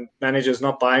clubs and managers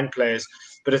not buying players,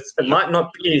 but it might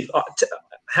not be.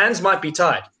 Hands might be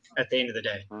tied at the end of the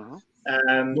day.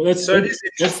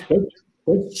 That's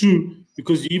true,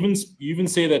 because you even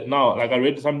say that now. Like I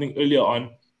read something earlier on.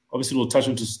 Obviously, we'll touch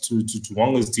on to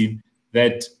Wonga's team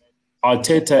that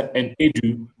Arteta and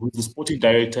Edu, who's the sporting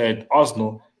director at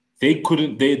Arsenal, they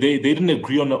didn't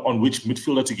agree on which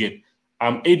midfielder to get.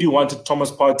 Edu wanted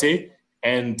Thomas Partey,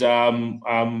 and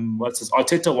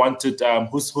Arteta wanted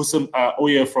Houssem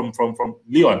Aouar from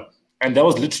Lyon, and that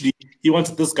was literally, he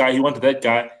wanted this guy, he wanted that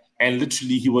guy, and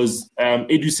literally he was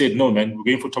Edu said, no man, we're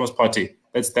going for Thomas Partey.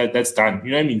 That's done.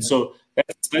 You know what I mean? So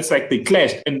that's like they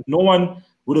clashed, and no one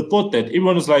would have thought that.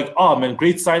 Everyone was like, oh man,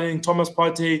 great signing, Thomas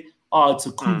Partey. It's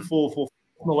a coup for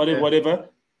whatever.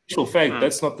 Actual fact,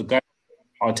 that's not the guy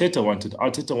Arteta wanted.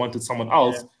 Arteta wanted someone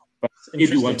else, but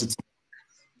Edu wanted someone.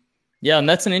 Yeah, and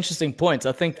that's an interesting point.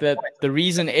 I think that the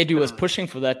reason Edu was pushing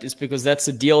for that is because that's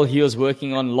a deal he was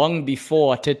working on long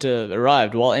before Arteta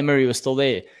arrived, while Emery was still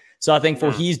there. So I think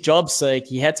for his job's sake,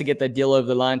 he had to get that deal over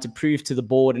the line to prove to the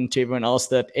board and to everyone else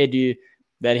that Edu,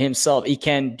 that himself, he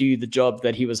can do the job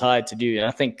that he was hired to do. And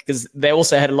I think because they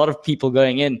also had a lot of people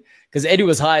going in, because Edu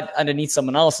was hired underneath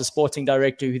someone else, a sporting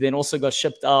director, who then also got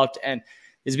shipped out. And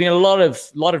there's been a lot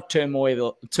of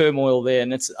turmoil there.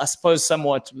 And it's, I suppose,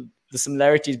 somewhat the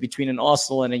similarities between an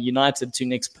Arsenal and a United to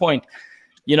Nick's point.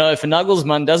 You know, if a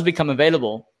Nagelsmann does become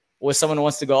available or someone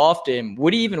wants to go after him,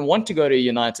 would he even want to go to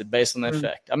United based on that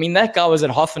fact? I mean, that guy was at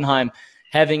Hoffenheim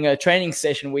having a training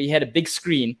session where he had a big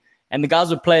screen and the guys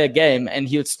would play a game and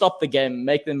he would stop the game,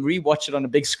 make them rewatch it on a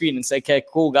big screen and say, okay,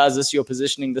 cool, guys, this is your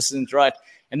positioning, this isn't right.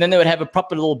 And then they would have a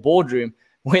proper little boardroom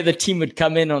where the team would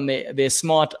come in on their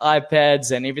smart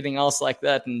iPads and everything else like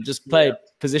that and just play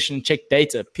position check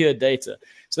data, pure data.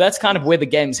 So that's kind of where the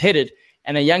game's headed.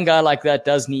 And a young guy like that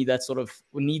does need that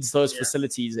needs those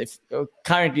facilities. If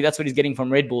currently that's what he's getting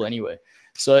from Red Bull anyway.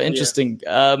 So interesting.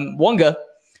 Wonga,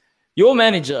 your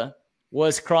manager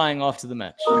was crying after the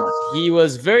match. He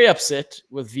was very upset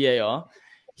with VAR.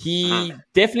 He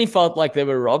definitely felt like they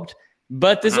were robbed.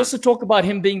 But there's also talk about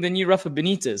him being the new Rafa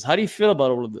Benitez. How do you feel about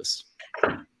all of this?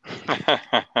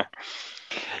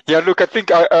 Yeah, look, I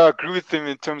think I agree with him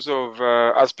in terms of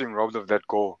us being robbed of that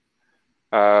goal.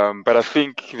 But I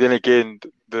think then again,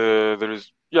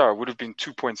 would have been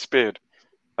 2 points spared.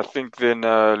 I think then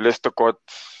Leicester's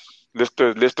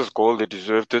goal. They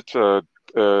deserved it.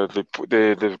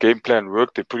 The game plan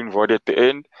worked. They put in Vardy at the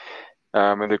end,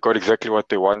 and they got exactly what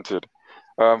they wanted.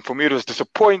 For me, it was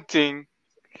disappointing.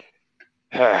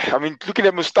 I mean, looking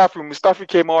at Mustafi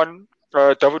came on.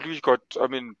 David Luiz got. I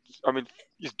mean,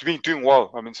 he's doing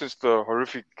well. I mean, since the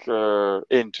horrific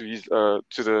end to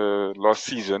the last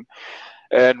season.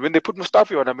 And when they put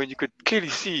Mustafi on, I mean, you could clearly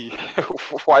see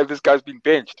why this guy's been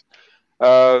benched.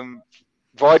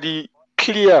 Vardy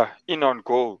clear in on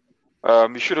goal.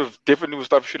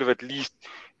 Mustafi should have at least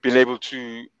been able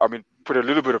to, put a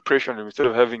little bit of pressure on him instead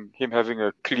of having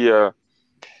a clear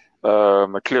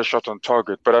shot on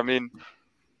target. But I mean,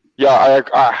 yeah,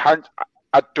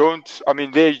 I don't. I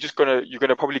mean, you're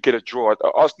gonna probably get a draw.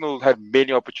 Arsenal had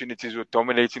many opportunities. Were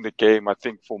dominating the game. I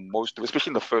think for most of,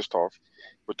 especially in the first half,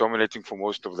 were dominating for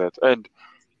most of that. And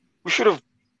we should have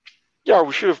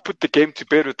put the game to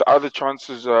bed with the other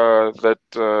chances that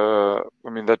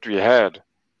we had.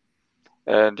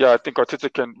 And yeah, I think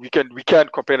Arteta we can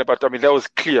complain about. I mean, that was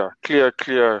clear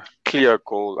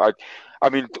goal. I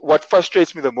mean, what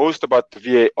frustrates me the most about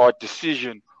the VAR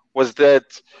decision was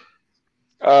that.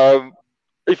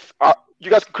 If you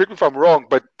guys can correct me if I'm wrong,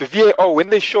 but the VAR, when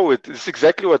they show it, it's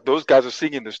exactly what those guys are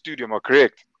seeing in the studio. Am I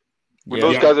correct? When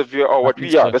those guys are VAR,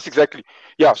 that's exactly.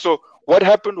 Yeah. So what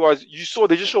happened was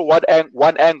they just show one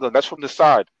angle, and that's from the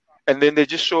side, and then they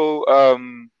just show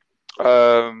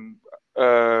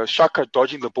Xhaka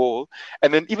dodging the ball,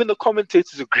 and then even the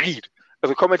commentators agreed.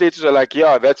 The commentators are like,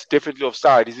 yeah, that's definitely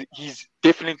offside. He's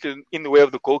definitely in the way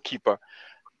of the goalkeeper.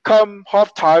 Come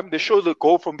halftime, they show the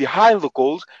goal from behind the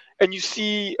goals. And you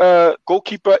see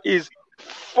goalkeeper is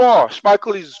far.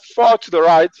 Schmeichel is far to the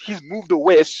right. He's moved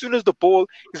away. As soon as the ball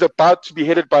is about to be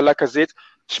headed by Lacazette,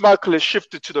 Schmeichel is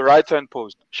shifted to the right-hand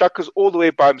post. Xhaka's all the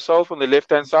way by himself on the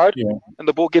left-hand side, and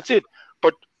the ball gets in.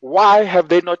 But why have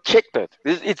they not checked that?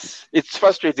 It's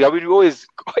frustrating. I mean,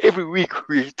 every week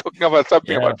we're talking about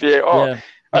something about VAR. Yeah.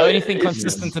 The only thing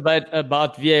consistent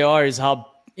about VAR is how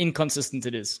inconsistent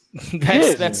it is.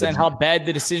 That's and how bad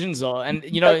the decisions are. And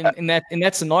you know, in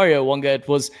that scenario, Wonga, it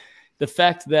was the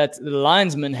fact that the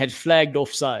linesman had flagged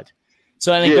offside.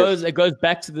 So and it goes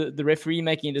back to the referee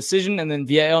making a decision, and then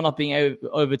VAR not being able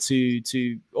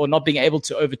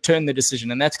to overturn the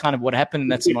decision, and that's kind of what happened in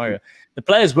that scenario. The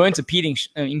players weren't impeding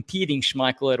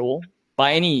Schmeichel at all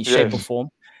by any shape or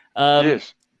form.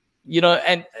 You know,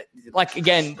 and like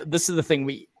again, this is the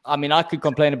thing. I could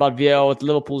complain about VAR with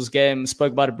Liverpool's game,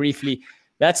 spoke about it briefly.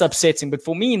 That's upsetting. But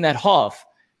for me in that half,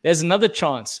 there's another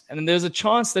chance. And then there's a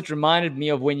chance that reminded me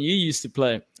of when you used to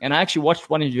play. And I actually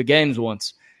watched one of your games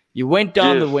once. You went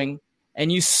down the wing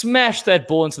and you smashed that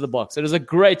ball into the box. It was a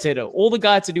great header. All the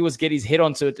guy had to do was get his head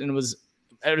onto it, and it was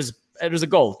a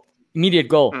goal, immediate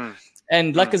goal.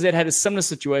 And Lacazette had a similar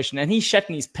situation, and he shat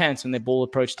in his pants when the ball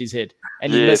approached his head.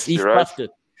 And he fluffed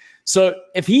it. So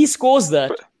if he scores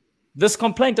that, this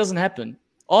complaint doesn't happen.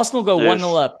 Arsenal go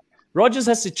 1-0 up. Rodgers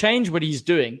has to change what he's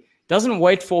doing. Doesn't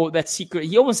wait for that secret.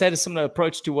 He almost had a similar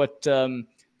approach to what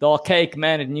the archaic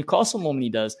man at Newcastle normally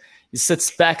does. He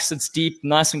sits back, sits deep,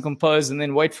 nice and composed, and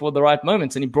then wait for the right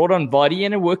moments. And he brought on Vardy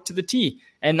and it worked to the T.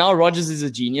 And now Rodgers is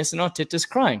a genius and Arteta's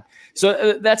crying.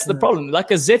 So that's the problem.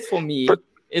 Lacazette for me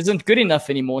isn't good enough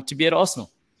anymore to be at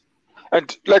Arsenal.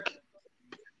 And you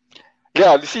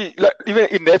see, even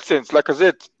in that sense,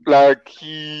 Lacazette,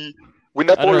 he when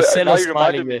that ball, now you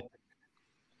reminded me.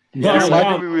 You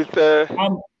reminded me with.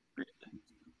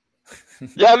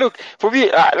 Yeah, look, for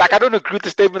me, I don't agree with the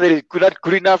statement that he's not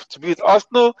good enough to be with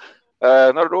Arsenal.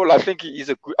 Not at all. I think he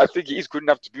is good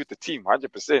enough to be with the team,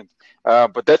 100%.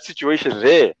 But that situation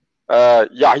there,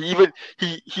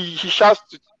 he shouts.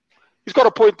 He's got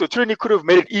a point though. Trini could have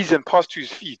made it easy and passed to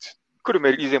his feet.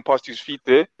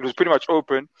 There. It was pretty much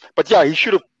open. But yeah, he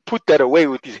should have put that away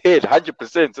with his head,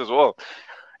 100% as well.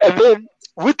 And then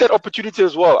with that opportunity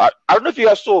as well, I don't know if you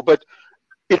guys saw, but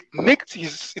it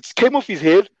came off his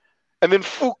head. And then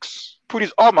Fuchs put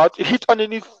his arm out. It hit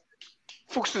underneath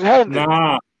Fuchs' hand.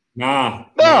 Nah.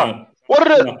 What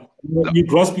are the? You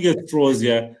grasping at straws,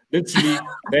 yeah. Literally,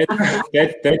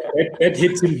 that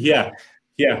hits him here.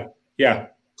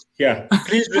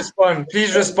 Please respond,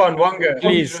 Wonga.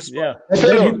 Please, yeah.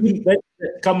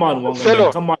 Come on,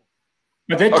 Wonga. Come on.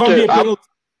 But that can't be a penalty.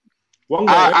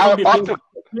 Wonga,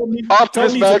 after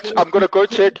this match, I'm gonna go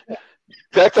check.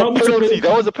 That's a penalty.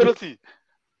 That was a penalty.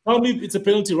 Tell me it's a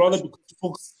penalty rather because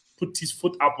Fuchs put his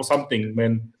foot up or something,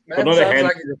 man. But not a hand.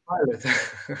 Like he's a pilot.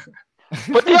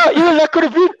 But yeah, even that could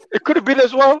have been. It could have been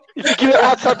as well. If you give it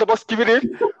outside the box, give it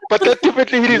in. But that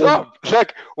definitely hit his arm. It's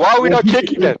like, why are we not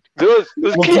checking that? It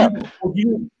was clear.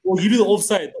 We'll give you the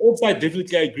offside. The offside,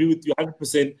 definitely, I agree with you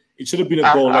 100%. It should have been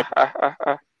a goal. I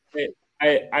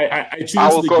tuned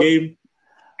into the game.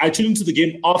 I tuned into the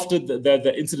game after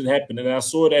the incident happened, and I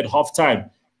saw it at halftime.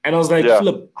 And I was like,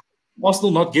 Philip,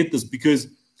 Arsenal not get this because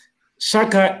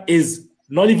Xhaka is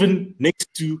not even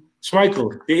next to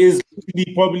Schmeichel. There is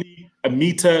probably a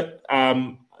meter.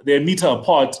 They're a meter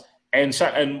apart, and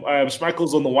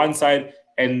Schmeichel's on the one side,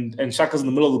 and Xhaka's in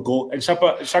the middle of the goal, and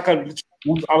Xhaka literally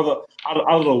moves out of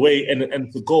the way,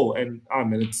 and the goal. And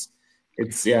it's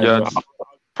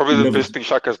probably the best thing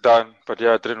Xhaka's done, but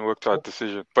it didn't work to our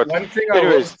decision. But one thing I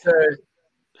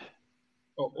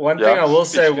will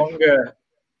say, Wonga.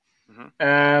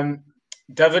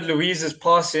 David Luiz's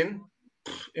passing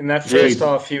in that first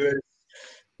half, he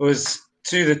was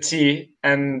to the T,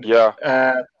 and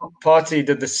Partey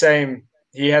did the same.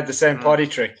 He had the same party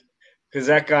trick because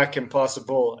that guy can pass a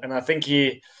ball, and I think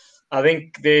you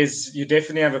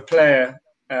definitely have a player.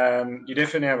 But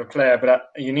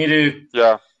you need to.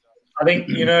 Yeah. I think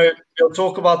we'll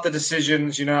talk about the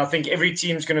decisions. I think every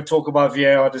team's going to talk about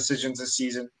VAR decisions this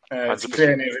season. It's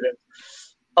clear and evident.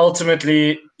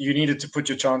 Ultimately, you needed to put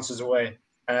your chances away.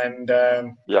 And at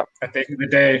the end of the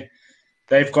day,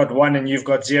 they've got 1 and you've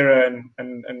got 0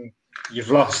 and you've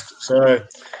lost. So,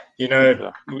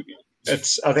 I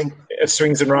think it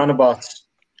swings and roundabouts.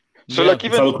 So,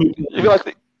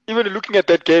 even looking at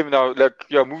that game now,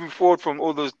 moving forward from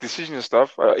all those decisions and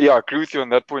stuff, I agree with you on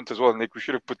that point as well, Nick. We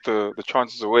should have put the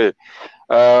chances away.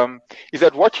 Is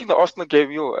that watching the Arsenal game,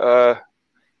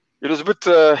 it was a bit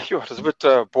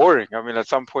boring. I mean, at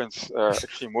some points,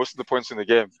 actually, most of the points in the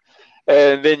game.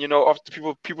 And then,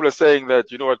 after people are saying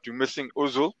that, you're missing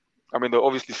Ozil. I mean, they'll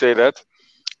obviously say that.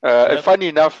 And funny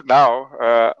enough, now,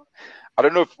 I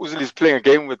don't know if Ozil is playing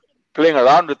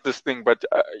around with this thing, but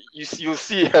you'll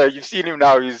see, you've seen him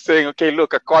now. He's saying, okay,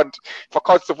 look, if I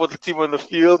can't support the team on the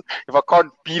field, if I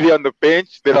can't be there on the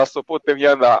bench, then I'll support them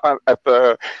here at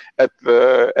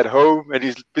home. And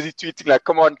he's busy tweeting like,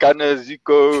 "Come on, Gunners, you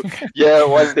go."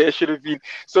 One day should have been.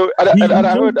 So, I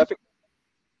think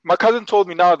my cousin told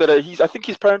me now that I think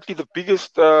he's apparently the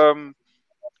biggest. I'm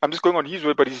just going on his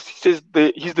word, but he says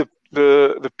he's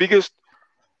the biggest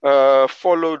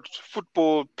followed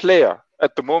football player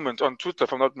at the moment on Twitter,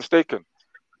 if I'm not mistaken.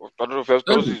 I don't know if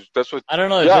that's what. I don't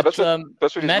know. Yeah, but,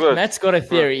 that's what Matt's got a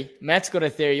theory.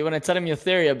 You want to tell him your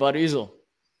theory about Ozil?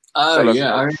 Oh,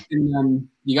 yeah. I reckon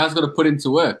you guys got to put into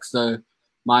work. So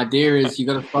my idea is you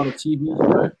got to start a TV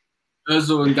show.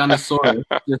 Ozil and Gunnersaurus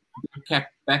just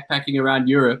backpacking around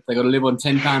Europe. They got to live on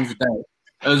 10 pounds a day.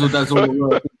 Ozil does all the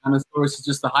work. Gunnersaurus is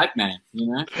just the hype man,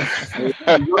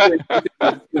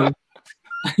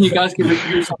 You guys can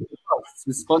do something else. It's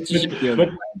a sponsorship deal.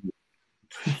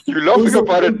 You're laughing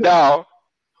about it now,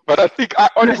 but I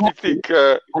honestly think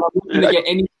I'm not going to get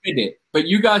any credit. But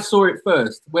you guys saw it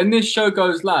first. When this show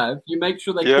goes live, you make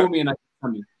sure they call me and I can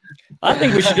come in. I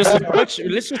think we should let's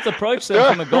just approach them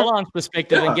from a goal line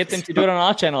perspective and get them to do it on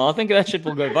our channel. I think that shit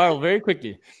will go viral very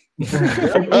quickly.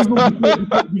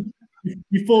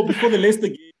 Before the Leicester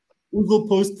game, Ozil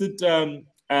posted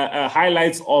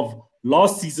highlights of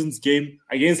last season's game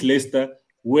against Leicester,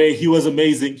 where he was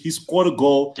amazing. He scored a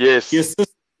goal. Yes. He assisted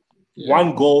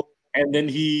one goal, and then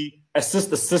he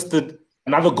assisted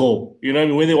another goal. You know what I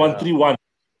mean? When they won 3-1.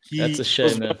 That's a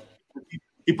shame, man.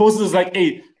 He posted us like,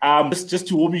 hey, just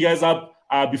to warm you guys up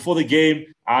before the game,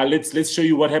 let's show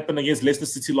you what happened against Leicester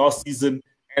City last season.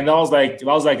 And that was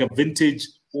like a vintage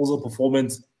Ozil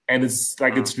performance. And it's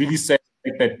really sad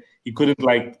that he couldn't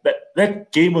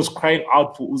that game was crying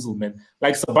out for Ozil, man.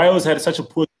 Like Ceballos had such a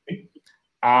poor game.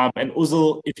 And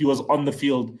Ozil, if he was on the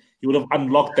field, he would have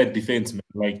unlocked that defense, man.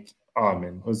 Like, oh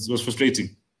man, it was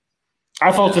frustrating.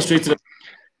 I felt frustrated.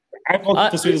 I felt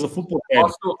frustrated as a football fan.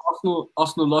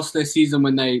 Arsenal lost their season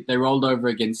when they rolled over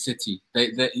against City.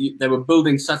 They were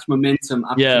building such momentum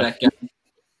up to that game.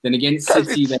 Then against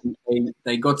City,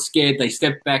 they got scared. They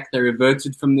stepped back. They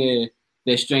reverted from their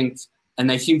strengths, and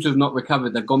they seem to have not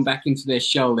recovered. They've gone back into their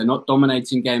shell. They're not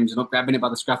dominating games. They're not grabbing it by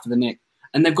the scruff of the neck,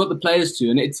 and they've got the players to.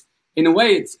 And it's in a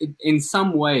way, in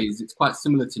some ways, it's quite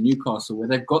similar to Newcastle, where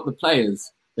they've got the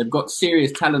players. They've got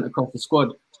serious talent across the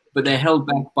squad, but they're held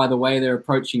back by the way they're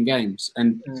approaching games.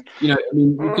 And, you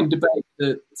can debate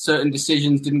that certain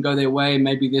decisions didn't go their way,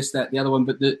 maybe this, that, the other one.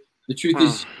 But the truth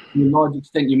is, to a large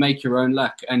extent, you make your own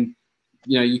luck. And,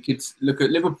 you could look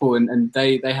at Liverpool and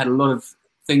they had a lot of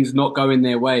things not going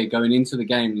their way going into the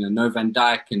game. No Van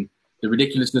Dijk and the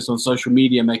ridiculousness on social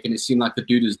media making it seem like the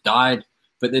dude has died.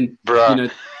 But then, they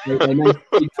made a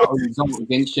result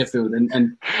against Sheffield.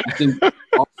 And I think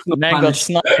Arsenal man got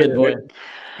sniped, boy.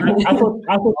 I thought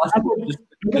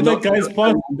that guy's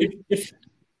part.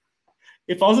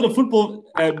 If I was in a football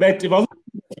match,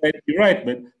 you're right,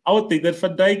 man. I would think that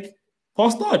Van Dijk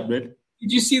passed on, man.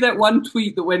 Did you see that one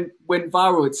tweet that went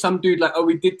viral? It's some dude like, "Oh,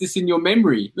 we did this in your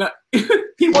memory." Like,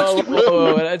 he watched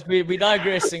we're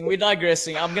digressing. We're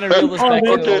digressing. I'm gonna reel this back in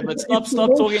a little bit. Stop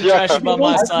talking trash about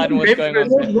my side and what's going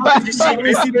on. I'm like,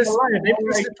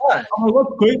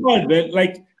 what's going on, man?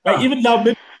 Like even now,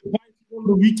 on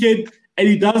the weekend, and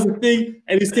he does the thing,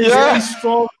 and he stays very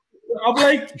strong. I'm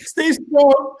like, stay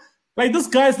strong. Like this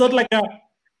guy's not like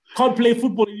can't play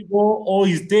football anymore, or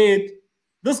he's dead.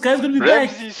 This guy's gonna be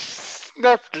back.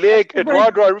 Snapped leg,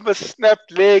 Eduardo. I remember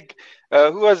snapped leg.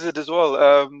 Who was it as well?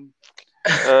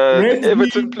 The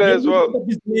Everton player as well.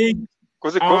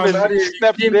 Was it Gomez?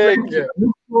 Snapped leg.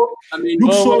 I mean,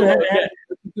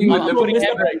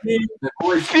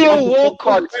 Theo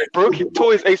Walcott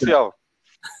tore his ACL.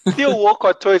 Theo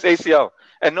Walcott tore his ACL,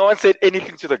 and no one said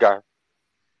anything to the guy.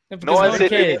 No one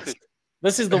said anything.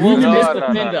 This is the world's best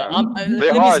defender.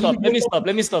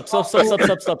 Let me stop. Stop.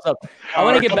 I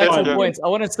want to get back to the points. I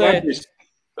want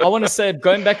to say,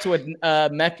 going back to what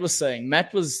Matt was saying.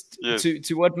 Matt was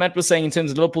to what Matt was saying in terms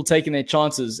of Liverpool taking their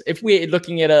chances. If we're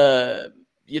looking at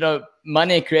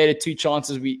Mane created 2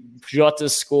 chances. Jota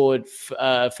scored,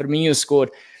 Firmino scored,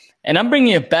 and I'm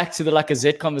bringing it back to the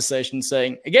Lacazette conversation,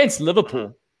 saying against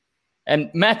Liverpool.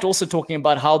 And Matt also talking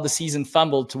about how the season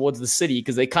fumbled towards the City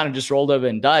because they kind of just rolled over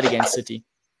and died against City.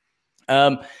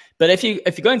 But if you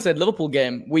go into that Liverpool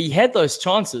game, we had those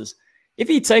chances. If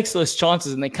he takes those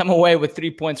chances and they come away with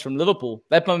 3 points from Liverpool,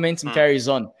 that momentum carries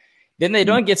on. Then they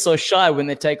don't get so shy when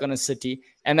they take on a City,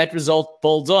 and that result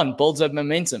builds up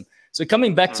momentum. So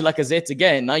coming back to Lacazette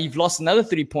again, now you've lost another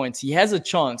 3 points. He has a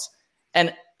chance,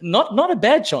 and not a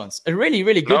bad chance, a really,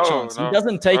 really good chance. He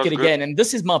doesn't take it again. And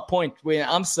this is my point where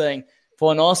I'm saying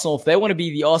for an Arsenal, if they want to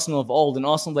be the Arsenal of old, an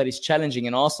Arsenal that is challenging,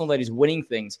 an Arsenal that is winning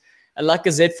things, and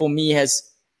Lacazette for me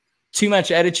has too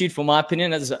much attitude, for my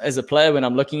opinion, as a player when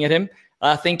I'm looking at him.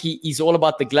 I think he's all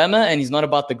about the glamour and he's not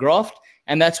about the graft.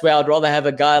 And that's where I'd rather have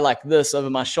a guy like this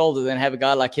over my shoulder than have a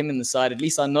guy like him in the side. At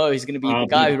least I know he's going to be the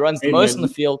guy who runs the most on the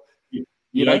field.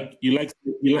 You like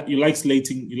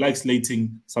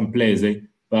slating some players,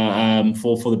 but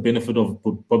for the benefit of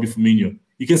Bobby Firmino.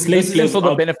 You can slate this isn't for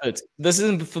the benefit. This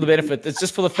isn't for the benefit. It's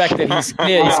just for the fact that he's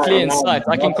clear. He's clear in sight.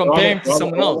 I can compare him to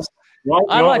someone else.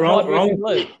 I like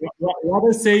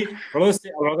rather say I'd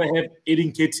rather have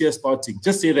Eddie Nketiah starting.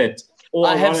 Just say that.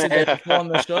 I have said that before on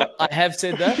the show. I have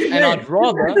said that, and I'd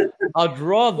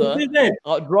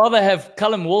rather have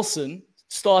Callum Wilson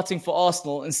starting for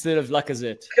Arsenal instead of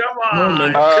Lacazette. Come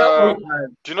on.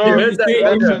 Do you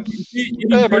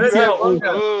know?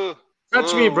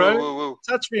 Touch me, bro.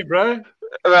 Touch me, bro.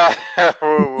 I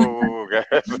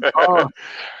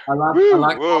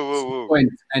like the point.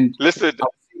 And listen, I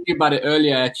was thinking about it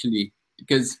earlier actually,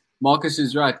 because Marcus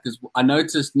is right. Because I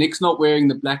noticed Nick's not wearing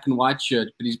the black and white shirt,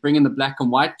 but he's bringing the black and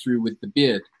white through with the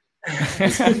beard. Yeah,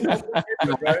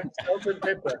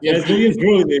 it's doing his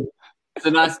grow there. It's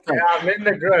a nice touch. Yeah, I'm in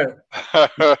the grow.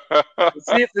 Let's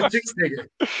see if the chicks dig it.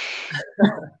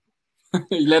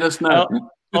 You let us know.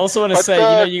 I also want to But,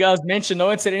 say, you guys mentioned no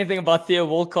one said anything about Theo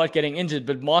Walcott getting injured,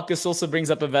 but Marcus also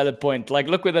brings up a valid point. Like,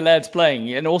 look where the lad's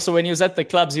playing. And also, when he was at the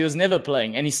clubs, he was never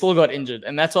playing, and he still got injured.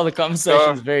 And that's why the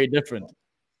conversation is very different.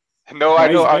 No,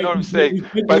 I know what I'm saying.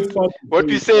 But what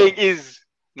we're saying is,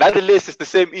 nonetheless, it's the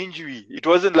same injury. It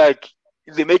wasn't like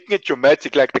they're making it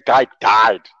dramatic, like the guy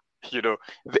died.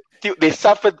 They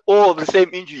suffered all the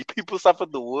same injury. People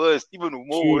suffered the worst, even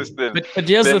more worse than. But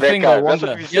here's the thing, though,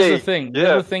 Wanda. Here's the thing. Yeah.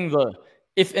 Here's the thing, though.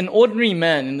 If an ordinary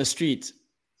man in the street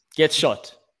gets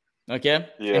shot, okay,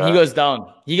 and he goes down.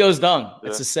 Yeah.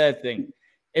 It's a sad thing.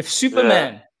 If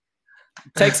Superman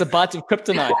takes a bite of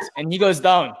kryptonite and he goes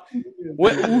down,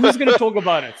 who's going to talk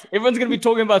about it? Everyone's going to be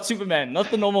talking about Superman, not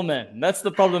the normal man. That's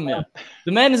the problem here.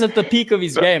 The man is at the peak of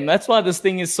his game. That's why this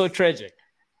thing is so tragic.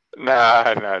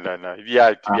 Nah.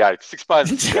 Yeah, 6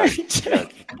 months.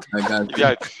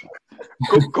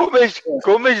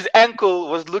 Gomez's ankle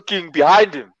was looking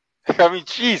behind him. I mean,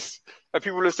 jeez. And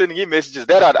people were sending him messages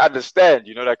that I'd understand,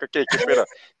 like, okay, get better.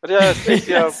 But that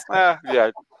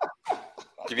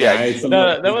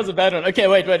was a bad one. Okay,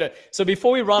 wait. So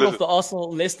before we run off the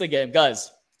Arsenal-Leicester game,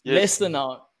 guys, Leicester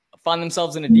now find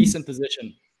themselves in a decent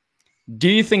position. Do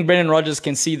you think Brendan Rodgers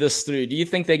can see this through? Do you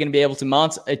think they're going to be able to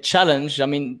mount a challenge? I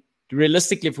mean,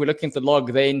 realistically, if we're looking at the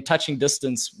log, they're in touching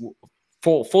distance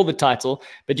for the title.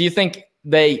 But do you think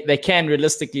they can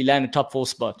realistically land a top 4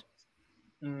 spot?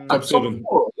 Top 7.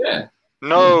 Yeah.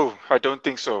 No, I don't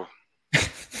think so.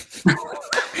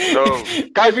 No.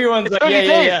 Everyone's like,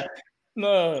 yeah.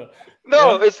 No,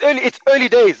 it's early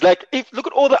days. Like, look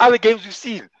at all the other games we've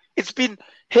seen. It's been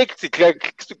hectic.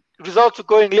 Like, results are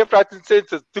going left, right, and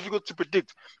center. It's difficult to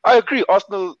predict. I agree.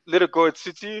 Arsenal let it go at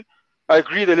City. I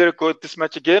agree they let it go at this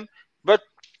match again. But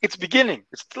it's beginning.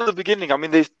 It's still the beginning. I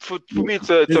mean, for me, it's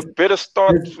a better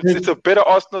start. It's a better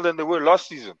Arsenal than they were last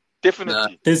season.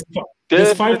 Definitely. There's a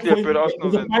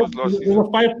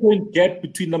 5-point gap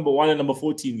between number 1 and number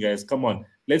 14, guys. Come on.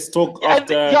 Let's talk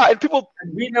after. And people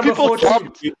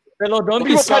jumped. Hello, don't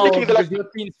be sour because your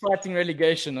team's fighting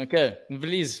relegation. Okay,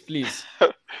 please.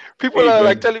 People are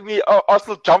like telling me, "Oh,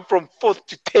 Arsenal jumped from 4th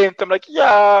to 10th." I'm like,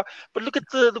 yeah, but look at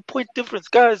the point difference,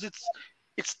 guys.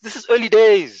 This is early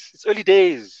days. It's early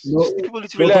days. People need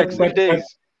to relax. Early days.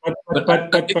 But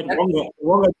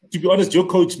Wonga, to be honest, your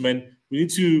coach, man, we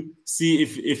need to see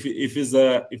if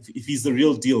he's the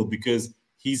real deal, because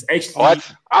he's actually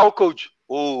what? Our coach.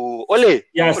 Oh, Ole.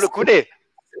 Yes. Ole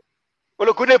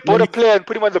Kune bought a player and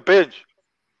put him on the bench.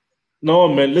 No,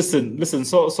 man. Listen.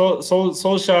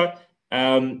 Solskjaer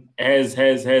has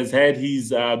had his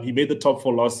he made the top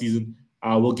 4 last season.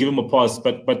 We'll give him a pass.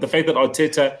 But the fact that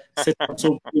Arteta set up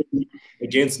so quickly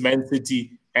against Man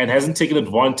City and hasn't taken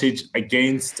advantage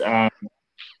against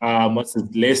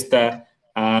Leicester,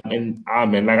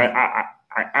 man, like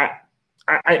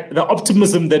I the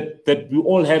optimism that we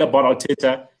all had about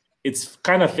Arteta, it's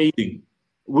kind of fading.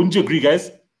 Wouldn't you agree,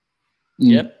 guys?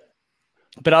 Yep.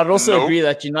 But I'd also agree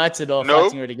that United are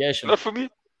fighting relegation. Not for me.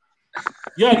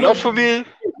 Yeah, not for me.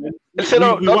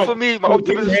 Not for me. My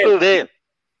optimism is still there.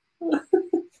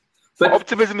 My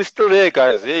optimism is still there,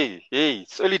 guys. Hey,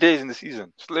 it's early days in the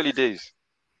season. It's early days.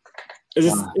 Is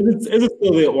it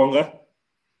still there, Wonga?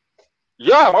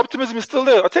 Yeah, my optimism is still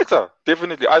there. Arteta,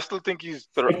 definitely. I still think he's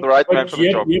the right man for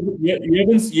the job.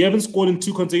 You haven't scored in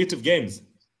 2 consecutive games.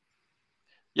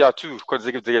 Yeah, 2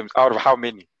 consecutive games. Out of how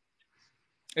many?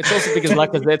 It's also because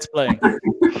Lacazette's playing.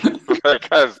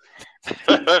 guys,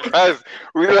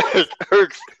 we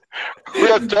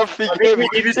are jumping in.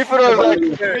 If it was like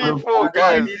 3-4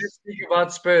 guys. We need to speak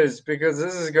about Spurs because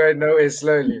this is going nowhere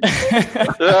slowly.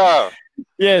 Yeah.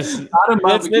 Yes.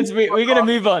 We're going to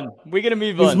move on.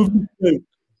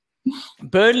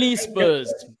 Burnley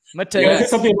Spurs. Mateus.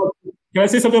 Can I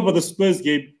say something about the Spurs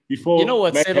game before? You know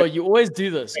what, Selo? You always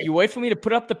do this. You wait for me to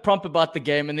put up the prompt about the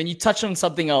game, and then you touch on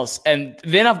something else. And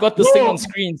then I've got this thing on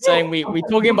screen saying we're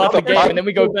talking about the game, and then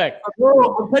we go back.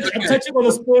 No, I'm touching on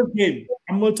the Spurs game.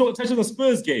 I'm going to touch on the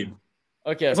Spurs game.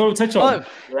 Okay. That's what I'm touching on.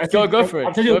 Go for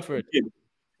it. Go for it.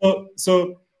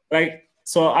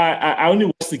 So I only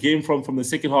watched the game from the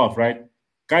second half, right?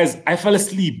 Guys, I fell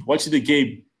asleep watching the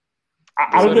game.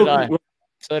 I don't know.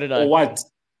 So did I. Or what?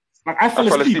 Like, I fell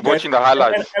asleep watching the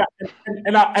highlights.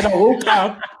 And I woke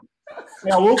up.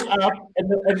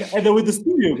 And then with the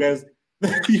studio, guys.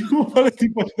 You fell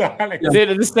asleep watching the highlights.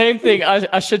 The same thing.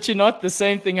 I shit you not. The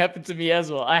same thing happened to me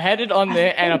as well. I had it on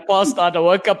there and I passed out. I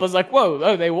woke up. I was like,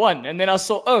 whoa, they won. And then I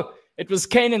saw, it was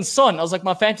Kane and Son. I was like,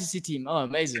 my fantasy team. Oh,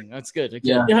 amazing. That's good.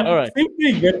 Okay. Yeah. All right. Same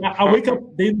thing. I wake up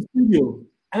in the studio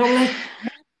and I'm like,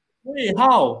 wait,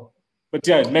 how? But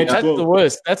yeah, magic. That's the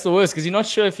worst. That's the worst because you're not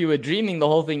sure if you were dreaming the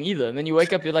whole thing either. And then you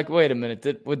wake up, you're like, wait a minute,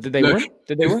 did they win?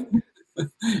 Did they win?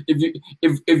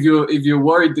 If you're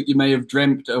worried that you may have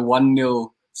dreamt a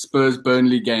 1-0 Spurs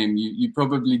Burnley game, you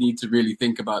probably need to really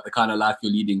think about the kind of life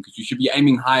you're leading, because you should be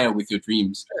aiming higher with your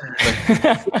dreams.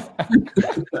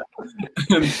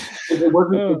 It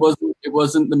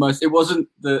wasn't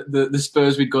the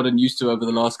Spurs we'd gotten used to over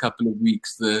the last couple of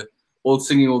weeks, the all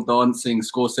singing, all dancing,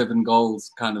 score 7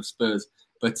 goals kind of Spurs.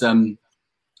 But and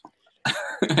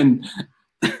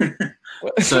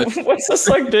so what's the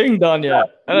song doing down here?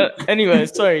 Anyway,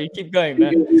 sorry, keep going,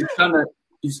 man.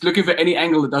 He's looking for any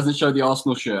angle that doesn't show the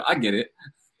Arsenal shirt. I get it.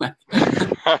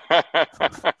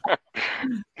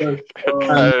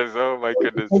 Oh my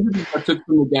goodness! I took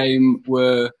from the game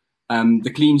were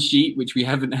the clean sheet, which we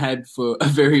haven't had for a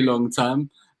very long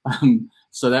time.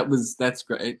 So that's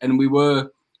great, and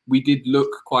we did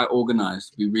look quite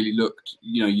organised. We really looked.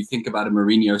 You think about a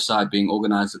Mourinho side being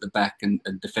organised at the back and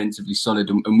defensively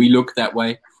solid, and we looked that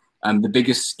way. The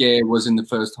biggest scare was in the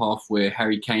first half where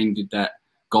Harry Kane did that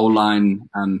goal line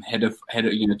header,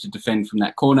 to defend from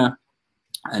that corner,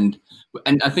 and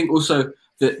I think also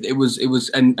that it was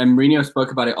and Mourinho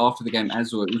spoke about it after the game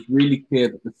as well. It was really clear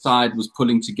that the side was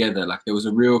pulling together. Like there was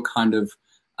a real kind of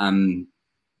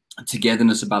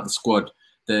togetherness about the squad.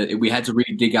 We had to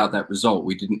really dig out that result.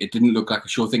 It didn't look like a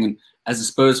sure thing. And as a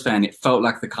Spurs fan, it felt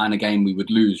like the kind of game we would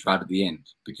lose right at the end,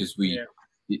 because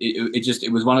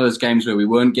it was one of those games where we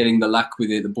weren't getting the luck with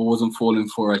it. The ball wasn't falling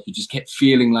for us. We just kept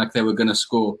feeling like they were going to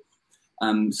score.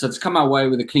 So to come our way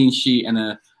with a clean sheet and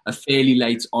a fairly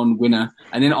late on winner.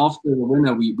 And then after the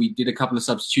winner, we did a couple of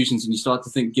substitutions, and you start to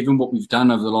think, given what we've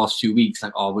done over the last 2 weeks,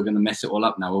 like, we're going to mess it all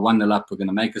up now. We're 1-0 up. We're going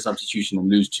to make a substitution and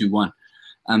lose 2-1.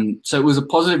 So it was a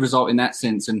positive result in that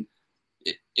sense. And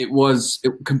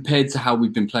compared to how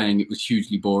we've been playing, it was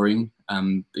hugely boring.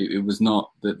 It was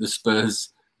not the Spurs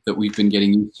that we've been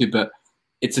getting used to, but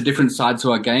it's a different side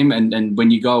to our game. And when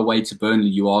you go away to Burnley,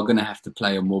 you are going to have to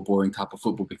play a more boring type of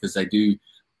football, because they're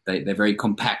very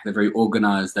compact, they're very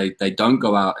organised. They don't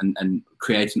go out and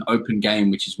create an open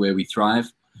game, which is where we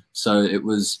thrive. So it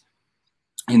was,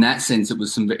 in that sense, it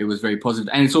was very positive.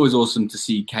 And it's always awesome to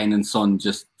see Kane and Son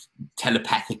just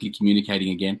telepathically communicating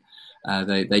again.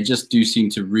 They just do seem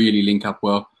to really link up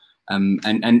well. And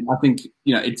I think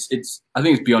it's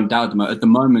beyond doubt at the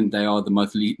moment they are the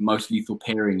most lethal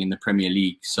pairing in the Premier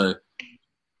League. So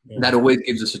that always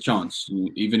gives us a chance.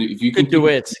 Even if you can do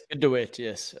it,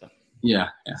 yes. Yeah.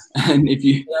 And if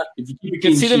you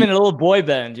can see them in a little boy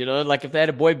band, like if they had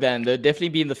a boy band, they'd definitely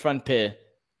be in the front pair.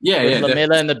 Yeah, with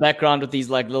Lamela in the background with these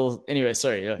like little. Anyway,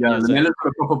 sorry. Yeah, Lamela's got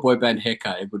a proper boy band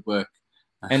haircut. It would work.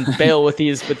 And Bale with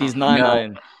these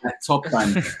 9-9. That top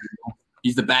band.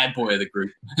 He's the bad boy of the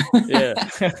group. Yeah.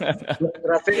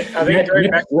 But I think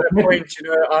going back to that point,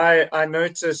 I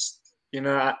noticed,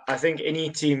 I think any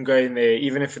team going there,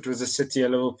 even if it was a City or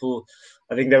Liverpool,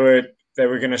 I think they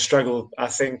were going to struggle. I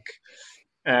think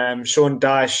Sean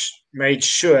Dyche made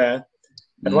sure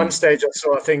at one stage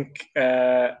I think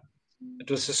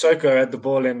it was Sissoko had the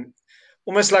ball in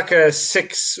almost like a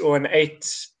 6 or an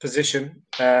 8 position,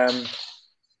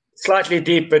 slightly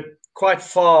deep, but quite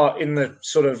far in the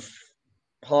sort of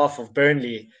half of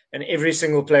Burnley, and every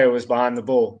single player was behind the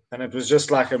ball, and it was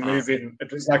just like a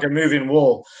moving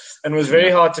wall, and it was very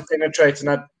hard to penetrate.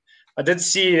 And I did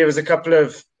see there was a couple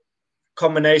of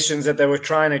combinations that they were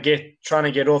trying to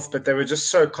get off, but they were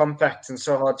just so compact and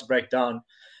so hard to break down.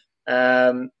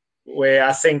 Where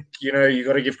I think you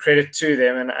got to give credit to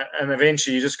them, and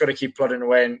eventually you just got to keep plodding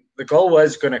away. And the goal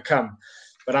was going to come,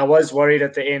 but I was worried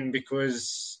at the end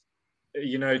because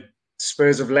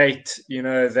Spurs of late,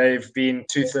 they've been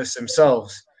toothless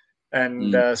themselves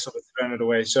and sort of thrown it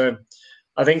away. So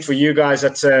I think for you guys,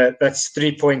 that's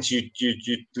 3 points you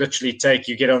literally take.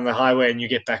 You get on the highway and you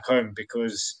get back home,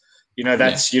 because you don't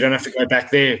have to go back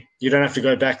there. You don't have to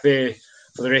go back there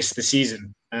for the rest of the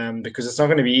season, because it's not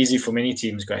going to be easy for many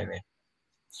teams going there.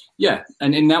 Yeah,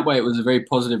 and in that way, it was a very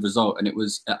positive result. And it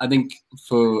was, I think,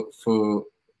 for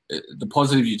the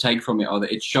positives you take from it are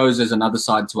that it shows there's another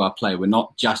side to our play. We're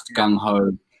not just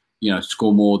gung-ho,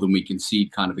 score more than we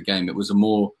concede kind of a game. It was a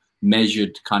more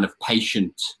measured, kind of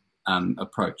patient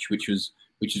approach, which was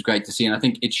great to see. And I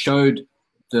think it showed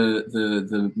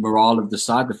the morale of the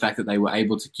side, the fact that they were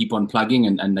able to keep on plugging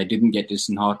and they didn't get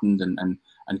disheartened and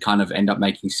kind of end up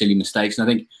making silly mistakes. And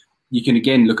I think you can,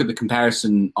 again, look at the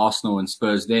comparison, Arsenal and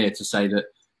Spurs there, to say that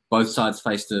both sides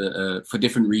faced, for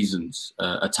different reasons,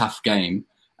 a tough game.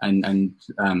 And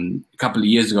a couple of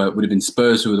years ago, it would have been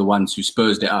Spurs who were the ones who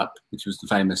Spursed it up, which was the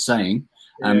famous saying.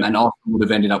 And Arsenal would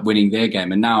have ended up winning their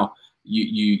game. And now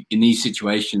you in these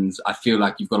situations, I feel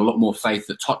like you've got a lot more faith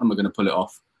that Tottenham are going to pull it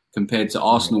off compared to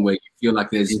Arsenal, where you feel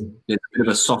like there's a bit of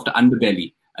a softer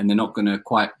underbelly and they're not going to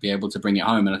quite be able to bring it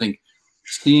home. And I think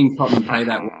seeing Tottenham play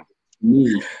that way, to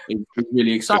me, is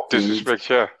really exciting. Disrespect,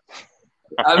 yeah.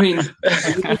 I mean,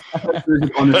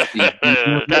 honesty. You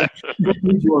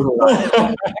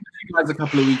guys a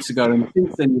couple of weeks ago, and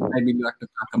since then you've made me look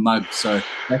like a mug. So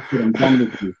that's what I'm done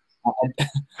with you.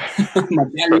 My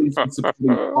gallery is supporting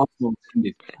Arsenal.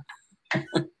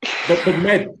 But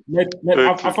Matt,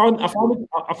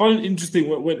 I found it interesting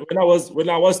when I was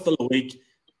still awake.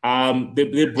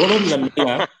 They brought on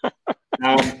Lamela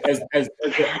as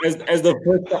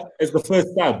the first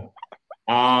sub.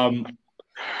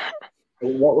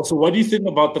 So what do you think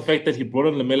about the fact that he brought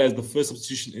on Lamela as the first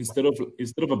substitution instead of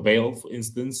a Bale, for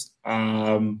instance?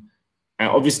 And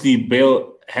obviously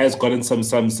Bale has gotten some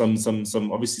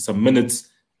obviously some minutes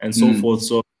and so forth.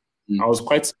 So I was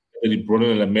quite surprised that he brought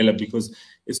on Lamela, because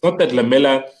it's not that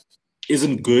Lamela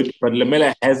isn't good, but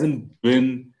Lamela hasn't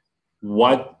been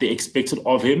what they expected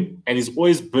of him, and he's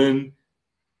always been,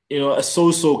 a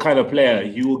so-so kind of player.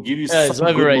 He will give you. Yeah, he's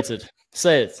overrated.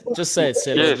 Say it. Just say it,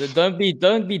 Sid. Yes. Don't be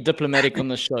diplomatic on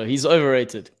the show. He's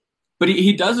overrated. But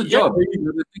he does a job. The thing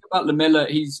about Lamela,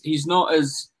 he's not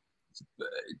as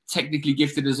technically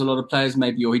gifted as a lot of players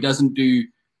maybe, or he doesn't do,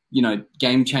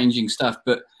 game-changing stuff.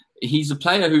 But he's a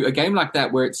player who, a game like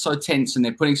that where it's so tense and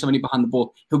they're putting somebody behind the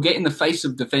ball, he'll get in the face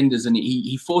of defenders and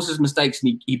he forces mistakes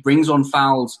and he brings on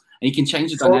fouls and he can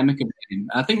change the dynamic of the game.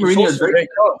 I think Mourinho is very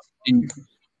good.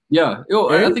 Yeah,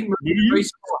 I think Mourinho is very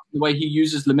smart in the way he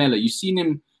uses Lamela. You've seen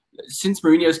him since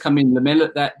Mourinho's come in.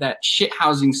 Lamela, that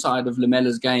shithousing side of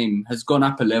Lamela's game has gone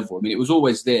up a level. I mean, it was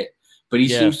always there, but he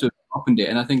seems to have opened it.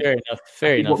 And I think fair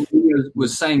enough. What Mourinho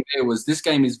was saying there was, this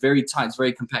game is very tight, it's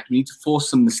very compact. We need to force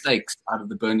some mistakes out of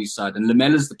the Burnley side, and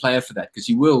Lamela's the player for that, because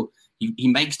he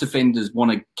makes defenders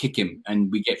want to kick him, and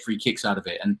we get free kicks out of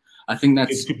it. And I think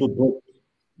that's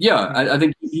I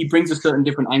think he brings a certain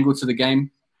different angle to the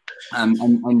game. And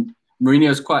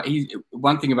Mourinho's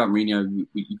one thing about Mourinho,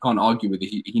 you can't argue with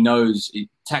it. He knows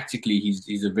tactically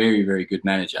he's a very, very good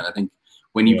manager. And I think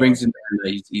when he brings him,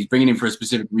 he's bringing him for a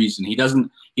specific reason. He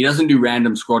doesn't do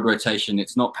random squad rotation.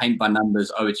 It's not paint by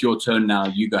numbers. Oh, it's your turn now.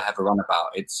 You go have a runabout.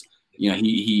 It's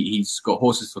he's got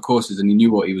horses for courses, and he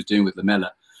knew what he was doing with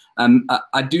Lamela.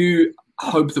 I do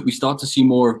hope that we start to see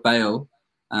more of Bale.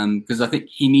 Because I think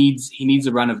he needs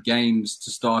a run of games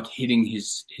to start hitting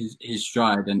his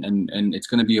stride, and it's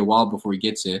going to be a while before he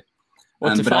gets here.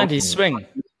 To find his swing.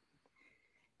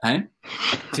 Hey?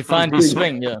 To find his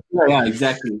swing, yeah. Yeah,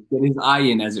 exactly. Get his eye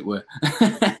in, as it were.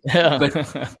 Yeah. But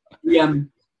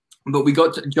we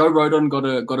got Joe Rodon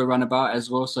got a runabout as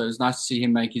well, so it was nice to see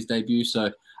him make his debut. So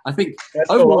I think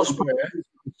overall, the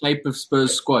shape of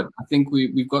Spurs squad, I think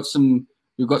we've got some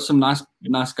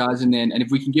nice guys in there, and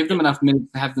if we can give them enough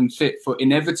minutes to have them fit, for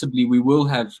inevitably we will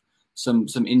have some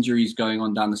injuries going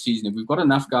on down the season. If we've got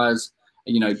enough guys,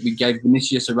 we gave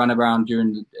Vinicius a run around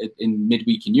in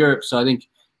midweek in Europe, so I think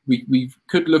we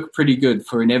could look pretty good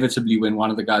for inevitably when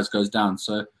one of the guys goes down.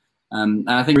 So and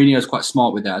I think Mourinho is quite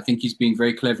smart with that. I think he's being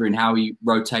very clever in how he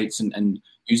rotates and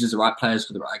uses the right players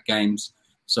for the right games.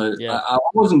 So I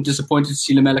wasn't disappointed to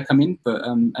see Lamela come in, but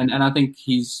and I think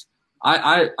he's.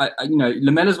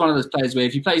 Lamela's one of those players where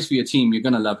if he plays for your team, you're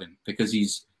going to love him, because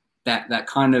he's that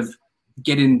kind of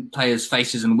get in players'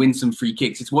 faces and win some free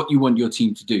kicks. It's what you want your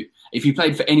team to do. If he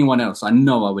played for anyone else, I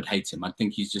know I would hate him. I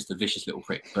think he's just a vicious little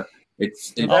prick. But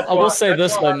I will say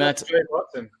this though, Matt.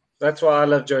 That's why I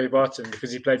love Joey Barton,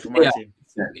 because he played for my team.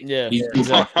 Exactly. Yeah,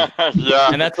 exactly.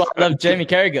 And that's why I love Jamie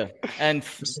Carragher and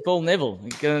Phil Neville.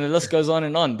 The list goes on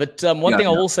and on. But one thing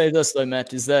I will say this though,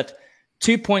 Matt, is that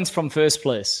 2 points from first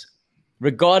place,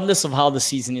 regardless of how the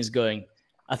season is going,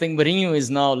 I think Mourinho is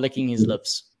now licking his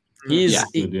lips. If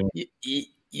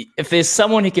there's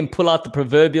someone who can pull out the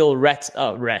proverbial rabbit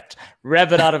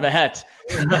out of a hat.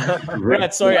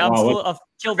 Sorry, I've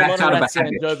killed a lot of rats here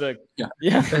in Joburg. Yeah.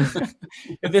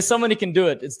 If there's someone who can do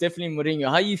it, it's definitely Mourinho.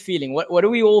 How are you feeling? What are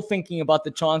we all thinking about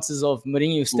the chances of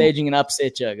Mourinho staging an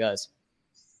upset here, guys?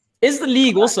 Is the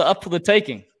league also up for the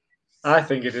taking? I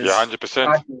think it is. Yeah,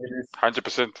 100%.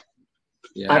 100%.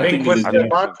 Yeah, I think with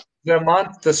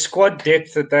the squad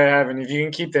depth that they have, and if you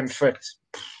can keep them fit,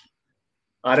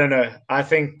 I don't know. I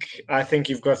think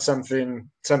you've got something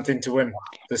to win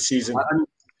this season.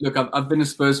 Look, I've been a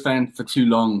Spurs fan for too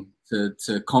long to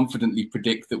confidently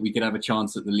predict that we could have a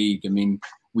chance at the league. I mean,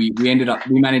 we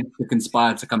managed to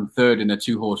conspire to come third in a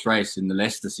 2-horse race in the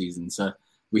Leicester season. So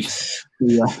it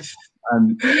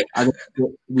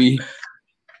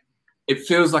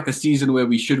feels like a season where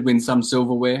we should win some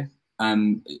silverware.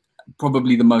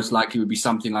 probably the most likely would be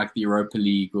something like the Europa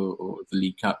League or the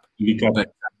League Cup.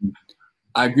 But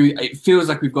I agree. It feels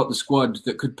like we've got the squad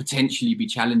that could potentially be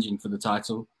challenging for the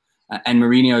title. And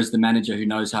Mourinho is the manager who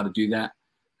knows how to do that.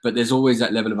 But there's always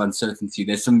that level of uncertainty.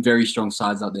 There's some very strong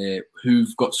sides out there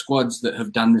who've got squads that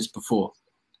have done this before.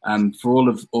 For all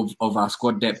of our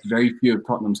squad depth, very few of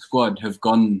Tottenham's squad have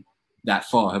gone that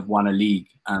far, have won a league.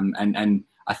 And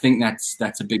I think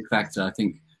that's a big factor. I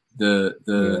think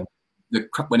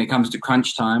when it comes to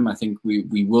crunch time, I think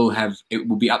we will have, it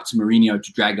will be up to Mourinho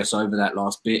to drag us over that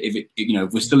last bit.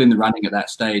 If we're still in the running at that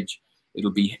stage,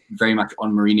 it'll be very much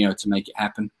on Mourinho to make it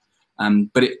happen.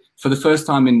 But for the first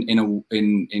time in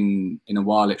a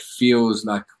while, it feels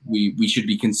like we should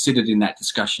be considered in that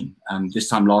discussion. This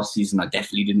time last season, I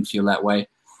definitely didn't feel that way.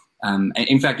 And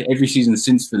in fact, every season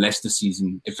since the Leicester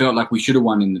season, it felt like we should have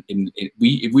won. If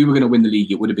we were going to win the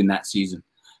league, it would have been that season.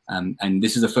 And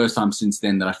this is the first time since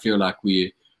then that I feel like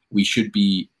we should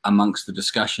be amongst the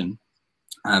discussion.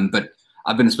 But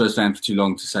I've been a Spurs fan for too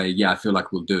long to say, yeah, I feel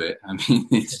like we'll do it. I mean,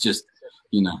 it's just,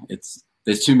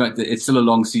 there's too much. It's still a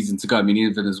long season to go. I mean,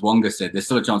 even as Wonga said, there's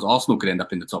still a chance Arsenal could end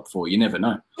up in the top 4. You never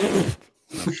know.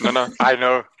 No, I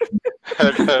know.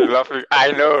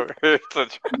 I know.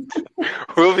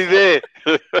 We'll be there.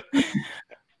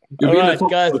 All right,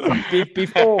 guys.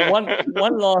 Before one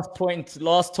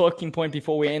last talking point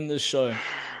before we end this show.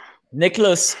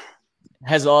 Nicholas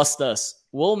has asked us: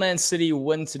 will Man City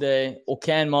win today, or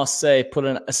can Marseille put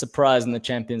in a surprise in the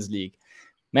Champions League?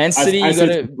 Man City,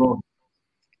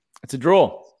 it's a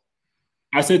draw.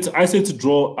 I said to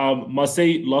draw.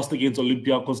 Marseille lost against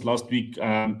Olympiacos last week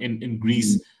in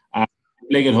Greece,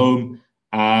 playing at home.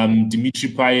 Dimitri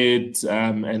Payet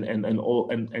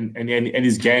and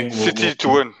his gang City to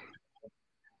win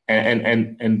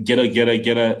and get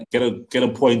a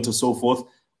point or so forth.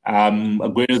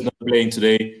 Aguero's not playing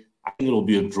today. I think it'll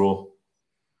be a draw.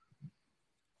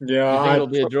 Yeah, it'll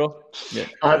be a draw. Yeah.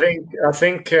 I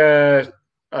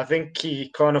think he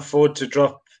can't afford to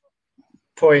drop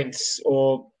points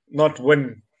or not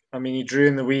win. I mean, he drew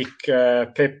in the week.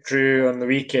 Pep drew on the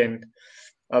weekend.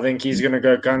 I think he's going to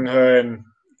go gung ho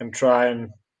and try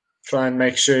and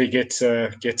make sure he gets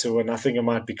a win. I think it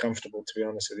might be comfortable, to be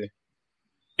honest with you.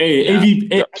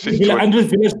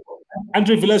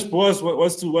 Andre Villas-Boas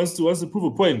wants to prove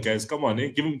a point, guys. Come on,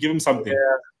 give him something.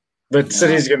 Yeah, but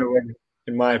City's going to win,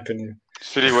 in my opinion.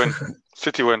 City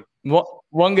win.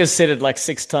 Wonga said it like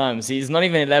 6 times. He's not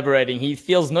even elaborating. He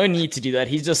feels no need to do that.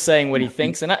 He's just saying what he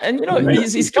thinks, and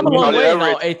he's come a long way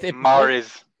now. 8th episode.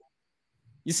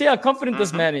 You see how confident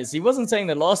this man is. He wasn't saying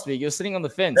that last week. He was sitting on the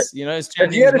fence. He's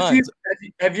changing his mind.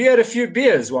 Have you had a few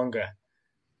beers, Wonga?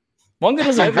 Wonga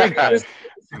doesn't drink.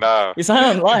 No. He's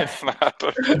high on life.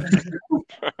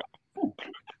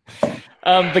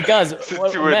 But guys,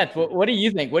 Matt, what do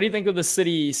you think? What do you think of the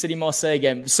City Marseille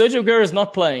game? Sergio Aguero is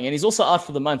not playing, and he's also out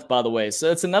for the month, by the way. So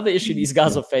it's another issue these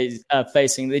guys are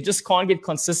facing. They just can't get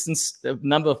consistent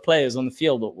number of players on the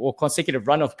field, or consecutive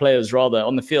run of players rather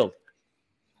on the field.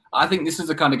 I think this is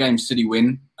the kind of game City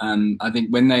win. I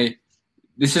think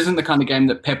this isn't the kind of game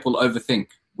that Pep will overthink.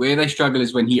 Where they struggle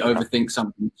is when he overthinks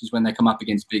something, which is when they come up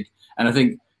against big. And I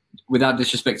think, without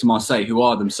disrespect to Marseille, who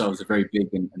are themselves a very big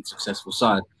and successful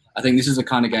side, I think this is the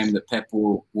kind of game that Pep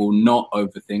will not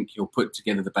overthink. He'll put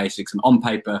together the basics. And on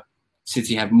paper,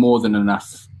 City have more than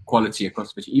enough quality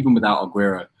across the pitch, even without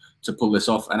Aguero, to pull this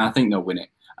off. And I think they'll win it.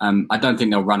 I don't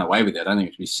think they'll run away with it. I don't think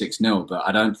it'll be 6-0, but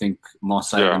I don't think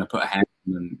Marseille are going to put a hand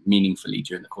on them meaningfully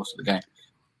during the course of the game.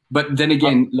 But then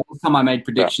again, last time I made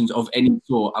predictions of any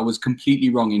sort, I was completely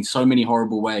wrong in so many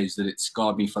horrible ways that it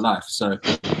scarred me for life. So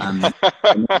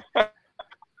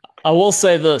I will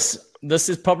say this. This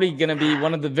is probably going to be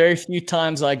one of the very few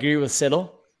times I agree with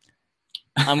Settle.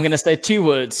 I'm going to say 2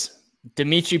 words.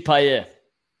 Dimitri Payet.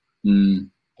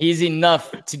 He's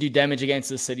enough to do damage against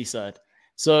the City side.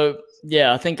 So,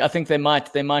 yeah, I think they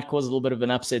might cause a little bit of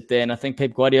an upset there. And I think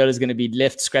Pep Guardiola is going to be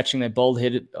left scratching that bald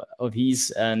head of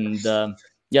his. And,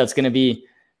 he's going to be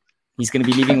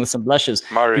leaving with some blushes.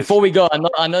 Before we go,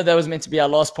 I know that was meant to be our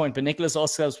last point, but Nicholas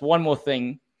asked us one more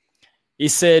thing. He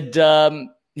said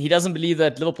he doesn't believe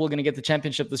that Liverpool are going to get the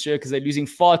championship this year because they're losing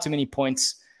far too many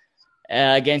points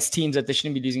against teams that they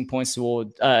shouldn't be losing points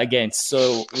against.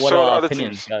 So what are our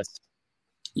opinions, guys?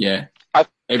 Yeah,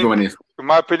 everyone is. In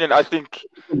my opinion, I think,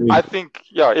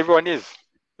 everyone is.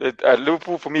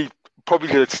 Liverpool, for me, probably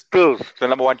is still the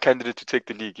number 1 candidate to take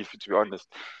the league, to be honest.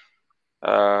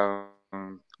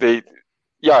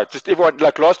 Just everyone,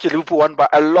 like last year, Liverpool won by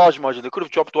a large margin. They could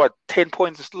have dropped 10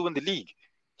 points and still win the league.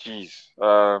 Jeez.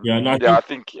 I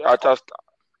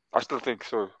still think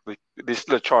so. There's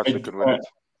still a chance they can win it.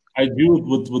 I agree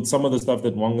with some of the stuff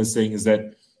that Wong is saying is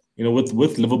that,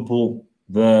 with Liverpool,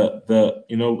 the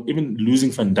even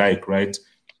losing Van Dijk, right?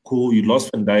 Cool, you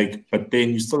lost Van Dijk, but then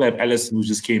you still have Alisson who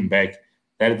just came back.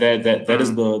 That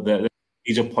is the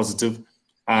major positive.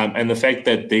 And the fact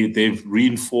that they've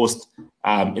reinforced in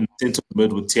the centre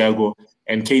mid with Thiago,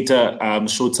 and Keita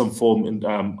showed some form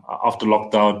after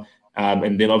lockdown,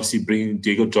 and then obviously bringing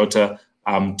Diego Jota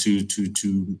to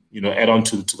add on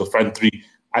to the front three.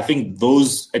 I think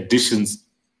those additions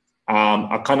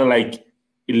are kind of like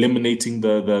eliminating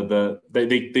they're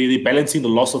balancing the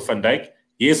loss of Van Dijk.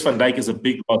 Yes, Van Dijk is a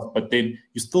big loss, but then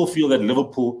you still feel that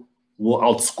Liverpool will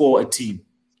outscore a team.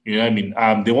 You know what I mean?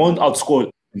 They won't outscore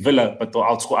Villa, but they'll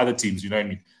outscore other teams. You know what I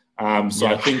mean? I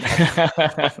think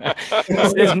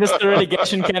there's Mr.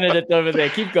 Relegation candidate over there.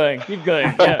 Keep going.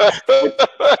 Yeah.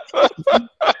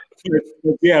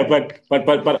 Yeah, but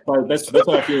that's what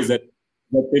I feel is that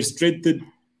they've strengthened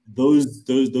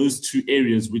those two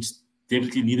areas which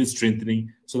definitely needed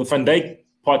strengthening. So the Van Dijk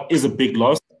part is a big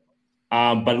loss,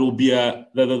 but it will be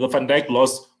the Van Dijk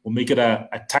loss will make it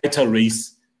a tighter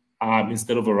race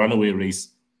instead of a runaway race.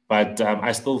 But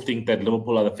I still think that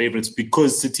Liverpool are the favourites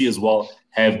because City as well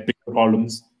have big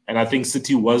problems, and I think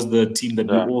City was the team that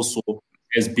we all saw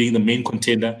as being the main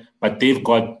contender, but they've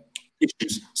got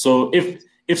issues. So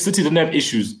if City didn't have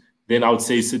issues, then I would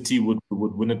say City would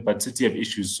win it, but City have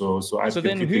issues. So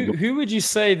then who would you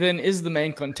say then is the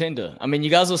main contender? I mean, you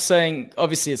guys are saying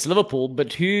obviously it's Liverpool,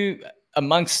 but who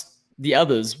amongst the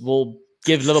others will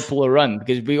give Liverpool a run?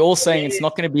 Because we're all saying it's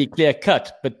not going to be clear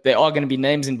cut, but there are going to be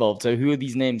names involved. So who are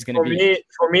these names going to be?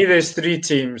 For me, there's three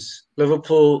teams: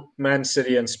 Liverpool, Man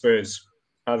City, and Spurs.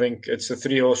 I think it's a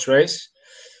 3-horse race.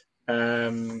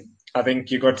 I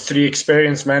think you've got three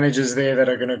experienced managers there that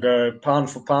are going to go pound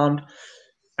for pound.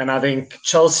 And I think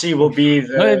Chelsea will be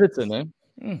the... No, Everton, eh?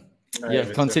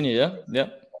 Everton. Continue, yeah.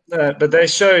 But they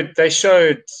showed,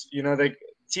 the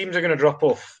teams are going to drop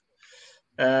off.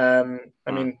 I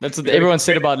mean... That's what everyone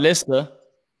said about Leicester.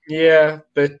 Yeah,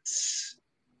 but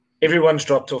everyone's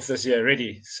dropped off this year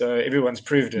already. So everyone's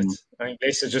proved it. I think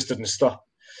Leicester just didn't stop.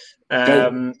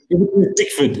 Everton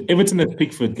is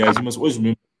Pickford, guys. You must always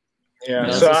remember. Yeah,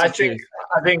 no, so I think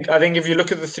if you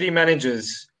look at the three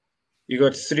managers, you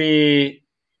got three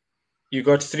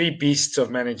beasts of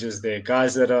managers there.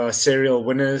 Guys that are serial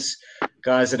winners,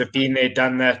 guys that have been there,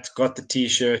 done that, got the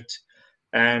T-shirt,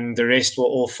 and the rest will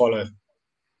all follow.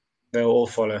 They'll all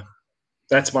follow.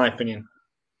 That's my opinion.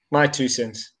 My 2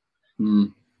 cents.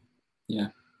 Yeah.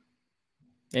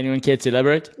 Anyone care to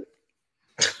elaborate?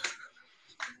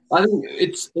 I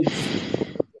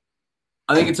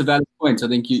think it's a valid point. I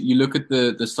think you look at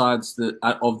the sides that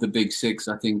of the big six.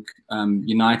 I think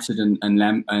United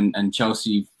and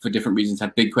Chelsea, for different reasons,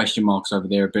 have big question marks over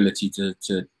their ability to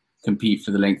compete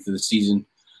for the length of the season.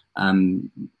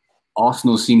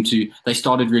 Arsenal they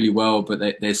started really well, but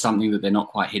there's something that they're not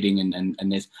quite hitting,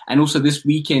 and also this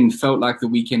weekend felt like the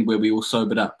weekend where we all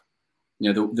sobered up.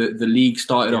 You know, the league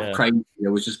started off crazy.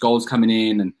 There was just goals coming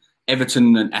in, and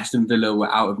Everton and Aston Villa were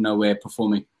out of nowhere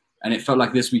performing. And it felt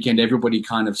like this weekend, everybody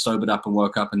kind of sobered up and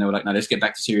woke up and they were like, no, let's get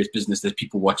back to serious business. There's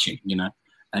people watching,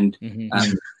 and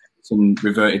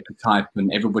reverted to type, and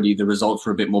the results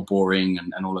were a bit more boring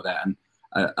and all of that. And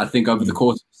I think over the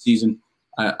course of the season,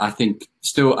 I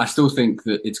still think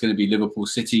that it's going to be Liverpool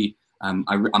City.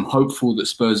 I'm hopeful that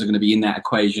Spurs are going to be in that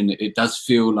equation. It does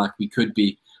feel like we could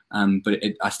be, but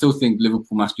I still think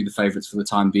Liverpool must be the favourites for the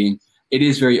time being. It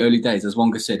is very early days. As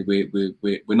Wonga said, we're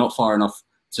not far enough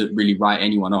to really write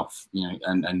anyone off,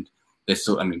 and there's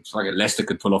still, it's like Leicester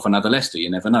could pull off another Leicester, you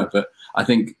never know. But I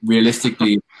think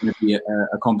realistically, it's going to be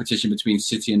a competition between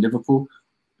City and Liverpool.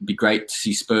 It'd be great to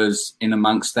see Spurs in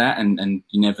amongst that, and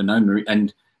you never know.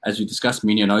 And as we discussed,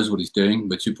 Mourinho knows what he's doing.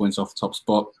 We're 2 points off the top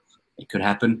spot. It could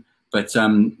happen, but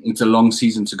it's a long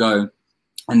season to go,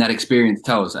 and that experience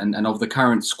tells. And of the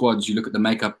current squads, you look at the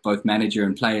makeup, both manager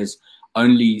and players,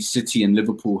 only City and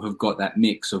Liverpool have got that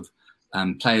mix of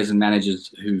players and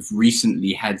managers who've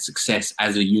recently had success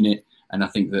as a unit, and I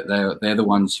think that they're the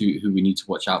ones who we need to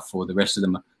watch out for. The rest of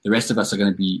us are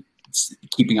going to be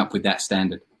keeping up with that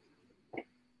standard.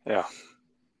 Yeah.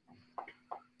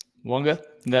 Wonga,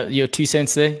 your 2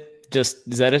 cents there? Is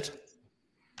that it?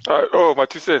 My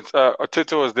 2 cents.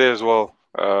 Arteta was there as well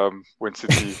when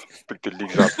City picked the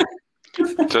leagues up.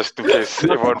 Just in case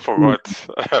everyone forgot.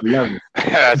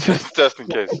 just in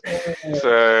case.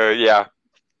 So yeah.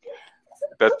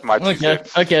 That's my 2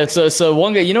 cents. Okay, so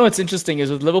Wonga, what's interesting is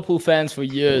with Liverpool fans for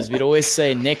years, we'd always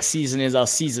say next season is our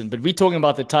season, but we're talking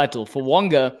about the title. For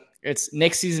Wonga, it's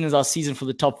next season is our season for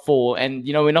the top 4, and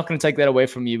we're not going to take that away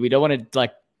from you. We don't want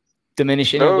to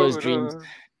diminish any of those dreams.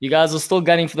 You guys are still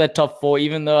gunning for that top 4,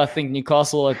 even though I think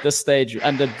Newcastle at this stage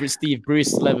under Steve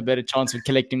Bruce will have a better chance of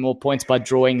collecting more points by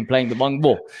drawing and playing the long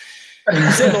ball.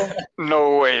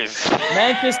 No ways.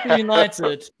 Manchester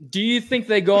United, do you think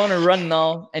they go on a run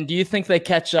now? And do you think they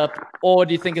catch up? Or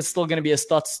do you think it's still going to be a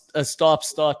start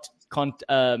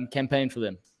campaign for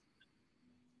them?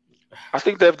 I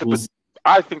think they have the.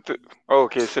 I think that. Oh,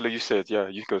 okay, Silla, you said, yeah,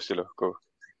 you go, Silla, go.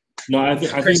 No, I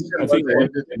think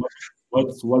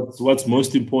what's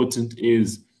most important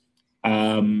is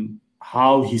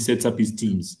how he sets up his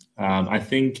teams. I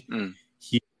think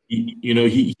he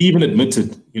even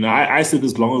admitted. I said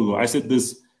this long ago. I said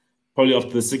this probably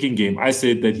after the second game. I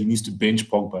said that he needs to bench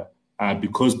Pogba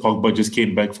because Pogba just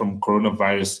came back from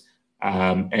coronavirus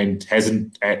and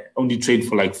hasn't only trained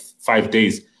for like 5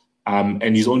 days.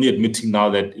 And he's only admitting now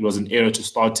that it was an error to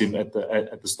start him at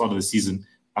the start of the season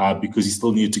because he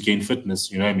still needed to gain fitness.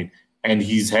 You know what I mean? And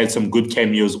he's had some good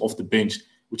cameos off the bench,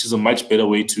 which is a much better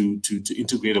way to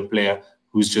integrate a player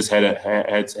who's just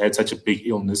had such a big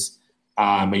illness.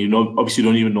 And obviously, you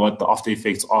don't even know what the after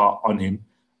effects are on him.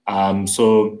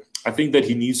 So I think that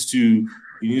he needs to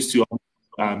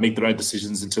make the right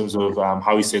decisions in terms of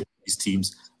how he sets his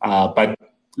teams. But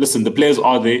listen, the players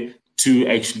are there to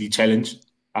actually challenge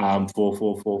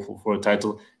for a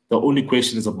title. The only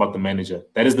question is about the manager.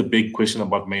 That is the big question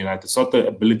about Man United. It's not the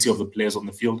ability of the players on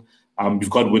the field. You've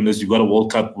got winners. You've got a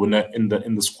World Cup winner in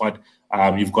the squad.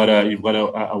 You've got a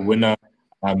winner,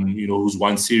 who's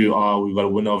won Serie A. We've got a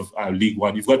winner of League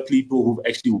One. You've got people who've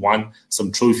actually won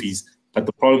some trophies. But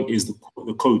the problem is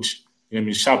the coach.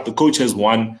 Sharp. The coach has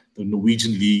won the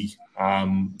Norwegian League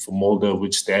for Molde,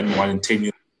 which they hadn't won in 10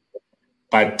 years.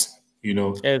 But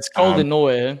it's cold in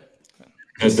Norway.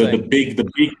 The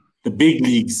big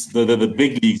leagues, the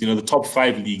big leagues, the top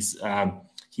 5 leagues,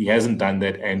 he hasn't done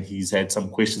that, and he's had some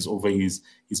questions over his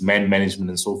man management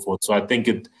and so forth. So I think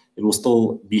it will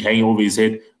still be hanging over his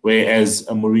head, whereas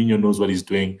Mourinho knows what he's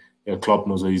doing, Klopp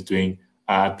knows what he's doing,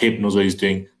 Pep knows what he's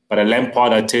doing, but a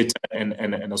Lampard, Arteta, and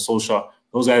a Solskjaer,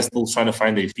 those guys are still trying to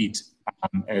find their feet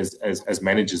as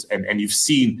managers, and you've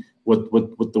seen with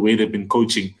the way they've been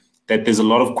coaching that there's a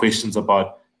lot of questions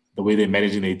about the way they're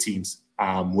managing their teams.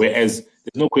 Whereas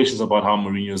there's no questions about how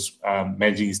Mourinho's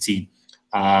managing his team.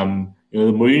 The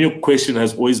Mourinho question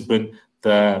has always been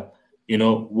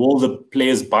will the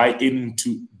players buy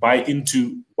into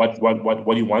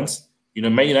what he wants?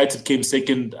 Man United came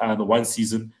second the one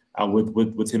season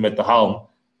with him at the helm,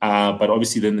 but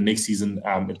obviously then the next season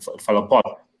it fell apart.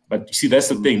 But you see, that's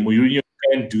the thing. Mourinho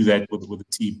can do that with the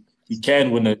team. He can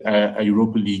win a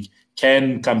Europa League,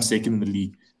 can come second in the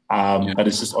league. But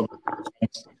it's just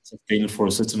sustain it for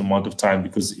a certain amount of time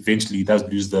because eventually he does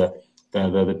lose the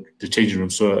changing room.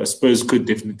 So Spurs could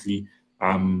definitely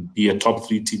be a top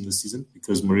 3 team this season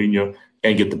because Mourinho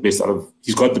can get the best out of.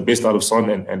 He's got the best out of Son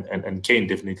and Kane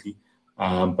definitely,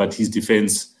 but his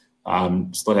defense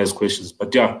still has questions.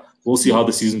 But yeah, we'll see how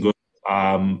the season goes.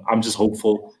 I'm just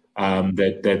hopeful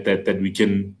that we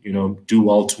can do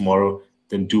well tomorrow,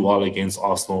 then do well against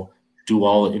Arsenal. Do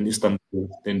well in Istanbul,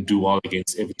 then do well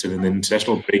against Everton, and then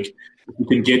international break. If we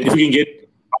can get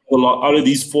out of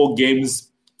these 4 games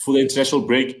for the international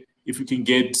break, if we can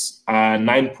get 10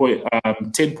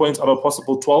 points out of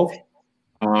possible 12,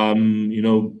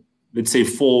 let's say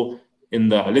 4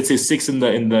 let's say 6 in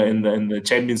the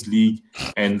Champions League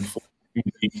and 4 in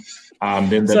the league,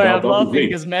 then sorry, I'm laughing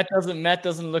because Matt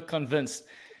doesn't look convinced.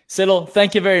 Cyril,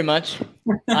 thank you very much.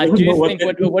 I do think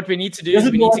what we need to do is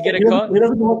we need to get a car. He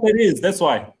doesn't know what that is. That's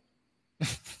why.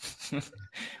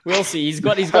 We'll see. He's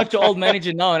got your old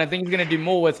manager now, and I think he's going to do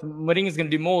more with Mourinho's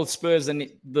going to do more with Spurs and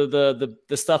the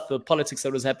stuff, the politics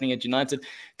that was happening at United.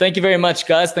 Thank you very much,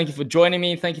 guys. Thank you for joining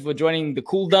me. Thank you for joining the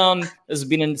Cool Down. This has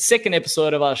been a second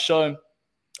episode of our show.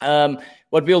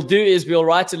 What we'll do is we'll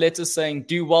write a letter saying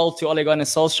do well to Ole Gunnar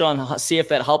Solskjaer and see if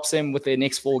that helps him with their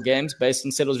next 4 games based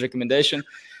on Cyril's recommendation.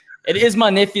 It is my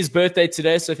nephew's birthday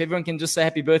today, so if everyone can just say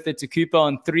happy birthday to Cooper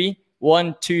on 3,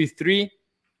 1, 2, 3.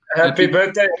 Happy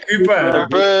birthday, Cooper. Happy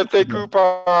birthday,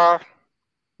 Cooper.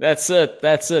 That's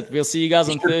it. We'll see you guys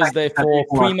on Thursday for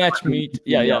pre-match meet.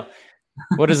 Yeah.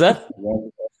 What is that?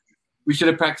 We should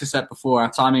have practiced that before.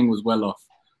 Our timing was well off.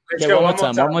 Okay,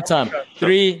 one more time.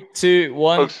 3, 2,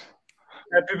 1.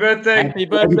 Happy birthday. Happy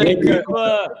birthday,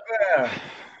 Cooper.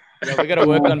 We got to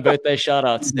work on birthday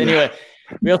shout-outs. Anyway,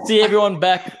 we'll see everyone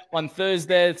back on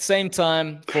Thursday at the same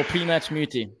time for pre-match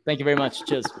muti. Thank you very much.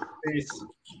 Cheers. Peace.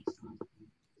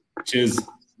 Cheers.